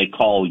me and they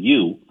call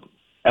you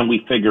and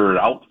we figure it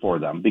out for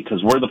them,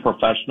 because we're the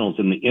professionals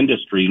in the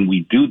industry and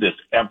we do this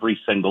every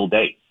single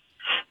day.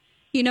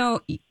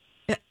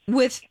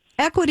 With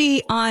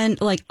equity on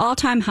like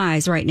all-time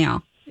highs right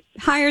now,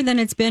 higher than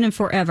it's been in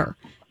forever,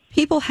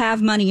 people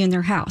have money in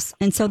their house.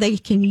 And so they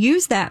can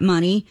use that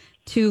money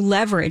to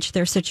leverage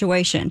their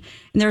situation.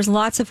 And there's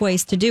lots of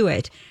ways to do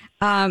it.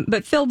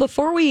 But Phil,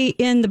 before we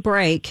end the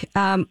break,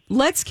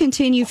 let's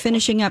continue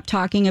finishing up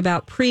talking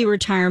about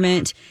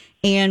pre-retirement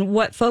and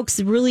what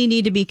folks really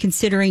need to be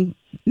considering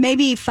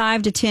maybe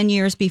 5 to 10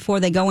 years before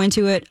they go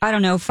into it. I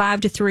don't know,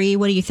 5 to 3.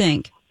 What do you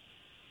think?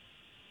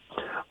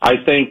 I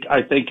think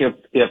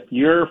if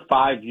you're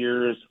 5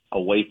 years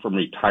away from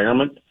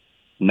retirement,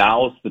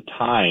 now's the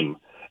time.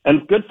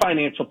 And good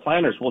financial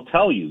planners will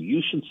tell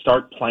you should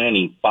start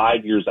planning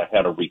 5 years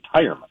ahead of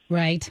retirement.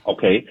 Right.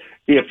 Okay.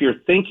 If you're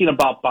thinking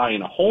about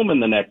buying a home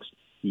in the next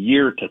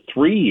year to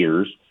 3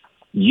 years,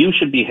 you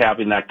should be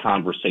having that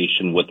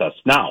conversation with us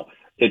now.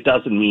 It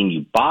doesn't mean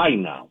you buy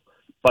now,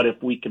 but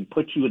if we can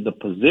put you in the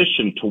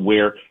position to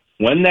where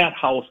when that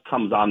house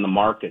comes on the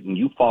market and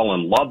you fall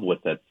in love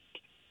with it,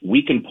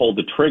 we can pull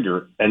the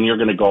trigger and you're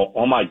going to go,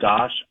 oh my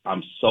gosh,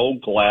 I'm so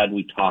glad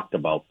we talked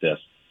about this.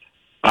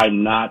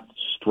 I'm not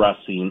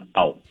stressing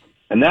out.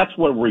 And that's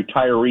what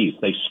retirees,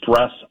 they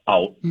stress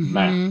out,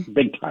 man,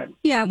 big time.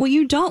 Yeah, well,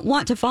 you don't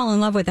want to fall in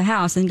love with a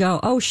house and go,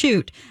 oh,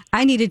 shoot,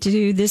 I needed to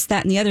do this,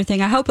 that, and the other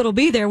thing. I hope it'll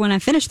be there when I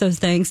finish those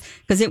things,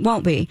 because it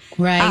won't be.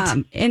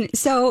 Right. And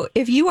so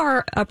if you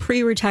are a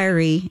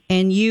pre-retiree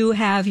and you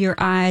have your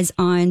eyes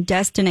on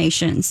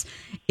destinations,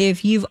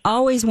 if you've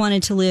always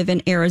wanted to live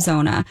in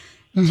Arizona,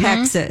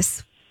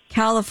 Texas,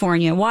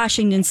 California,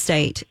 Washington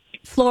State,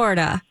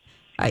 Florida,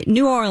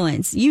 New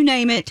Orleans, you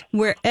name it,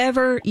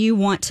 wherever you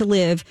want to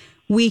live,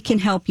 we can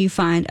help you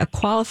find a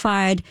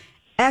qualified,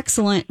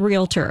 excellent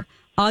realtor.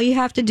 All you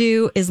have to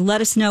do is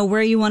let us know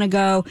where you want to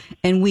go,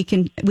 and we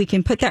can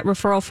put that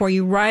referral for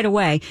you right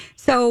away.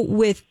 So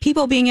with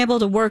people being able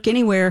to work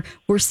anywhere,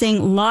 we're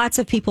seeing lots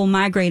of people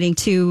migrating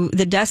to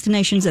the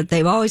destinations that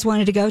they've always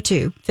wanted to go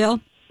to. Phil?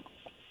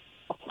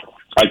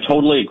 I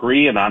totally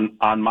agree. And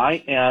on my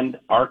end,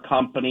 our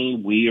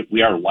company,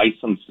 we are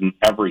licensed in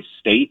every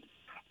state.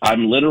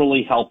 I'm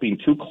literally helping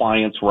 2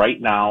 clients right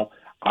now.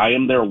 I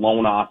am their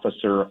loan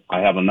officer.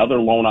 I have another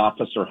loan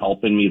officer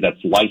helping me that's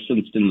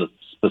licensed in the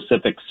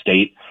specific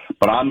state,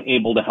 but I'm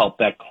able to help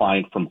that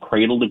client from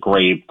cradle to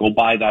grave. Go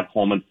buy that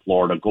home in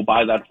Florida. Go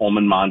buy that home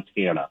in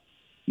Montana.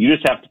 You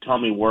just have to tell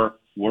me where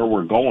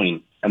we're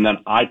going, and then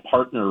I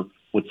partner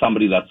with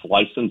somebody that's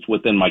licensed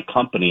within my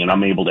company, and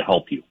I'm able to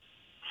help you.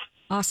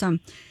 Awesome.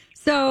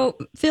 So,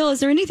 Phil,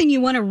 is there anything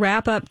you want to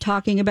wrap up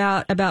talking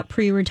about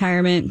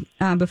pre-retirement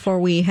before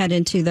we head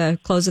into the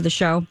close of the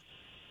show?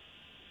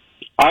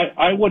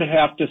 I would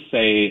have to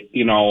say,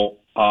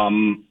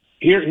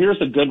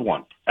 here's a good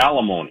one.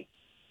 Alimony.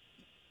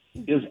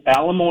 Is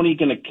alimony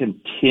going to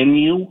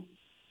continue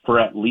for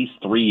at least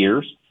 3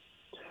 years?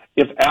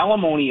 If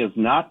alimony is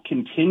not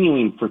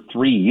continuing for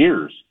 3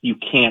 years, you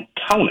can't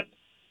count it.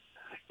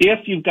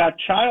 If you've got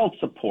child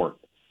support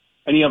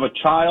and you have a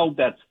child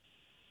that's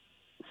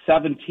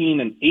 17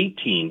 and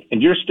 18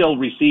 and you're still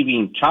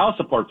receiving child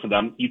support for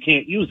them, you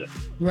can't use it.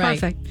 Right.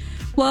 Perfect.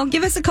 Well,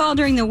 give us a call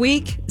during the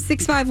week,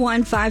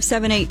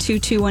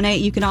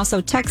 651-578-2218. You can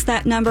also text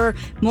that number,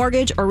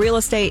 mortgage or real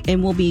estate,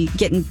 and we'll be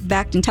getting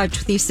back in touch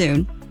with you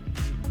soon.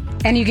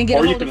 And you can get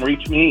or you can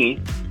reach me,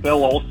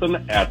 Phil Olson,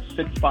 at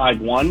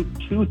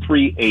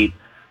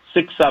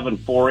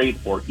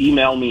 651-238-6748, or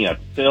email me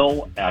at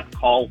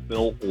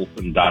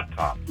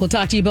phil@callphilolson.com. We'll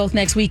talk to you both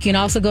next week. You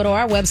can also go to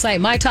our website,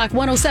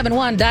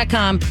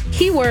 mytalk1071.com,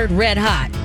 keyword red hot.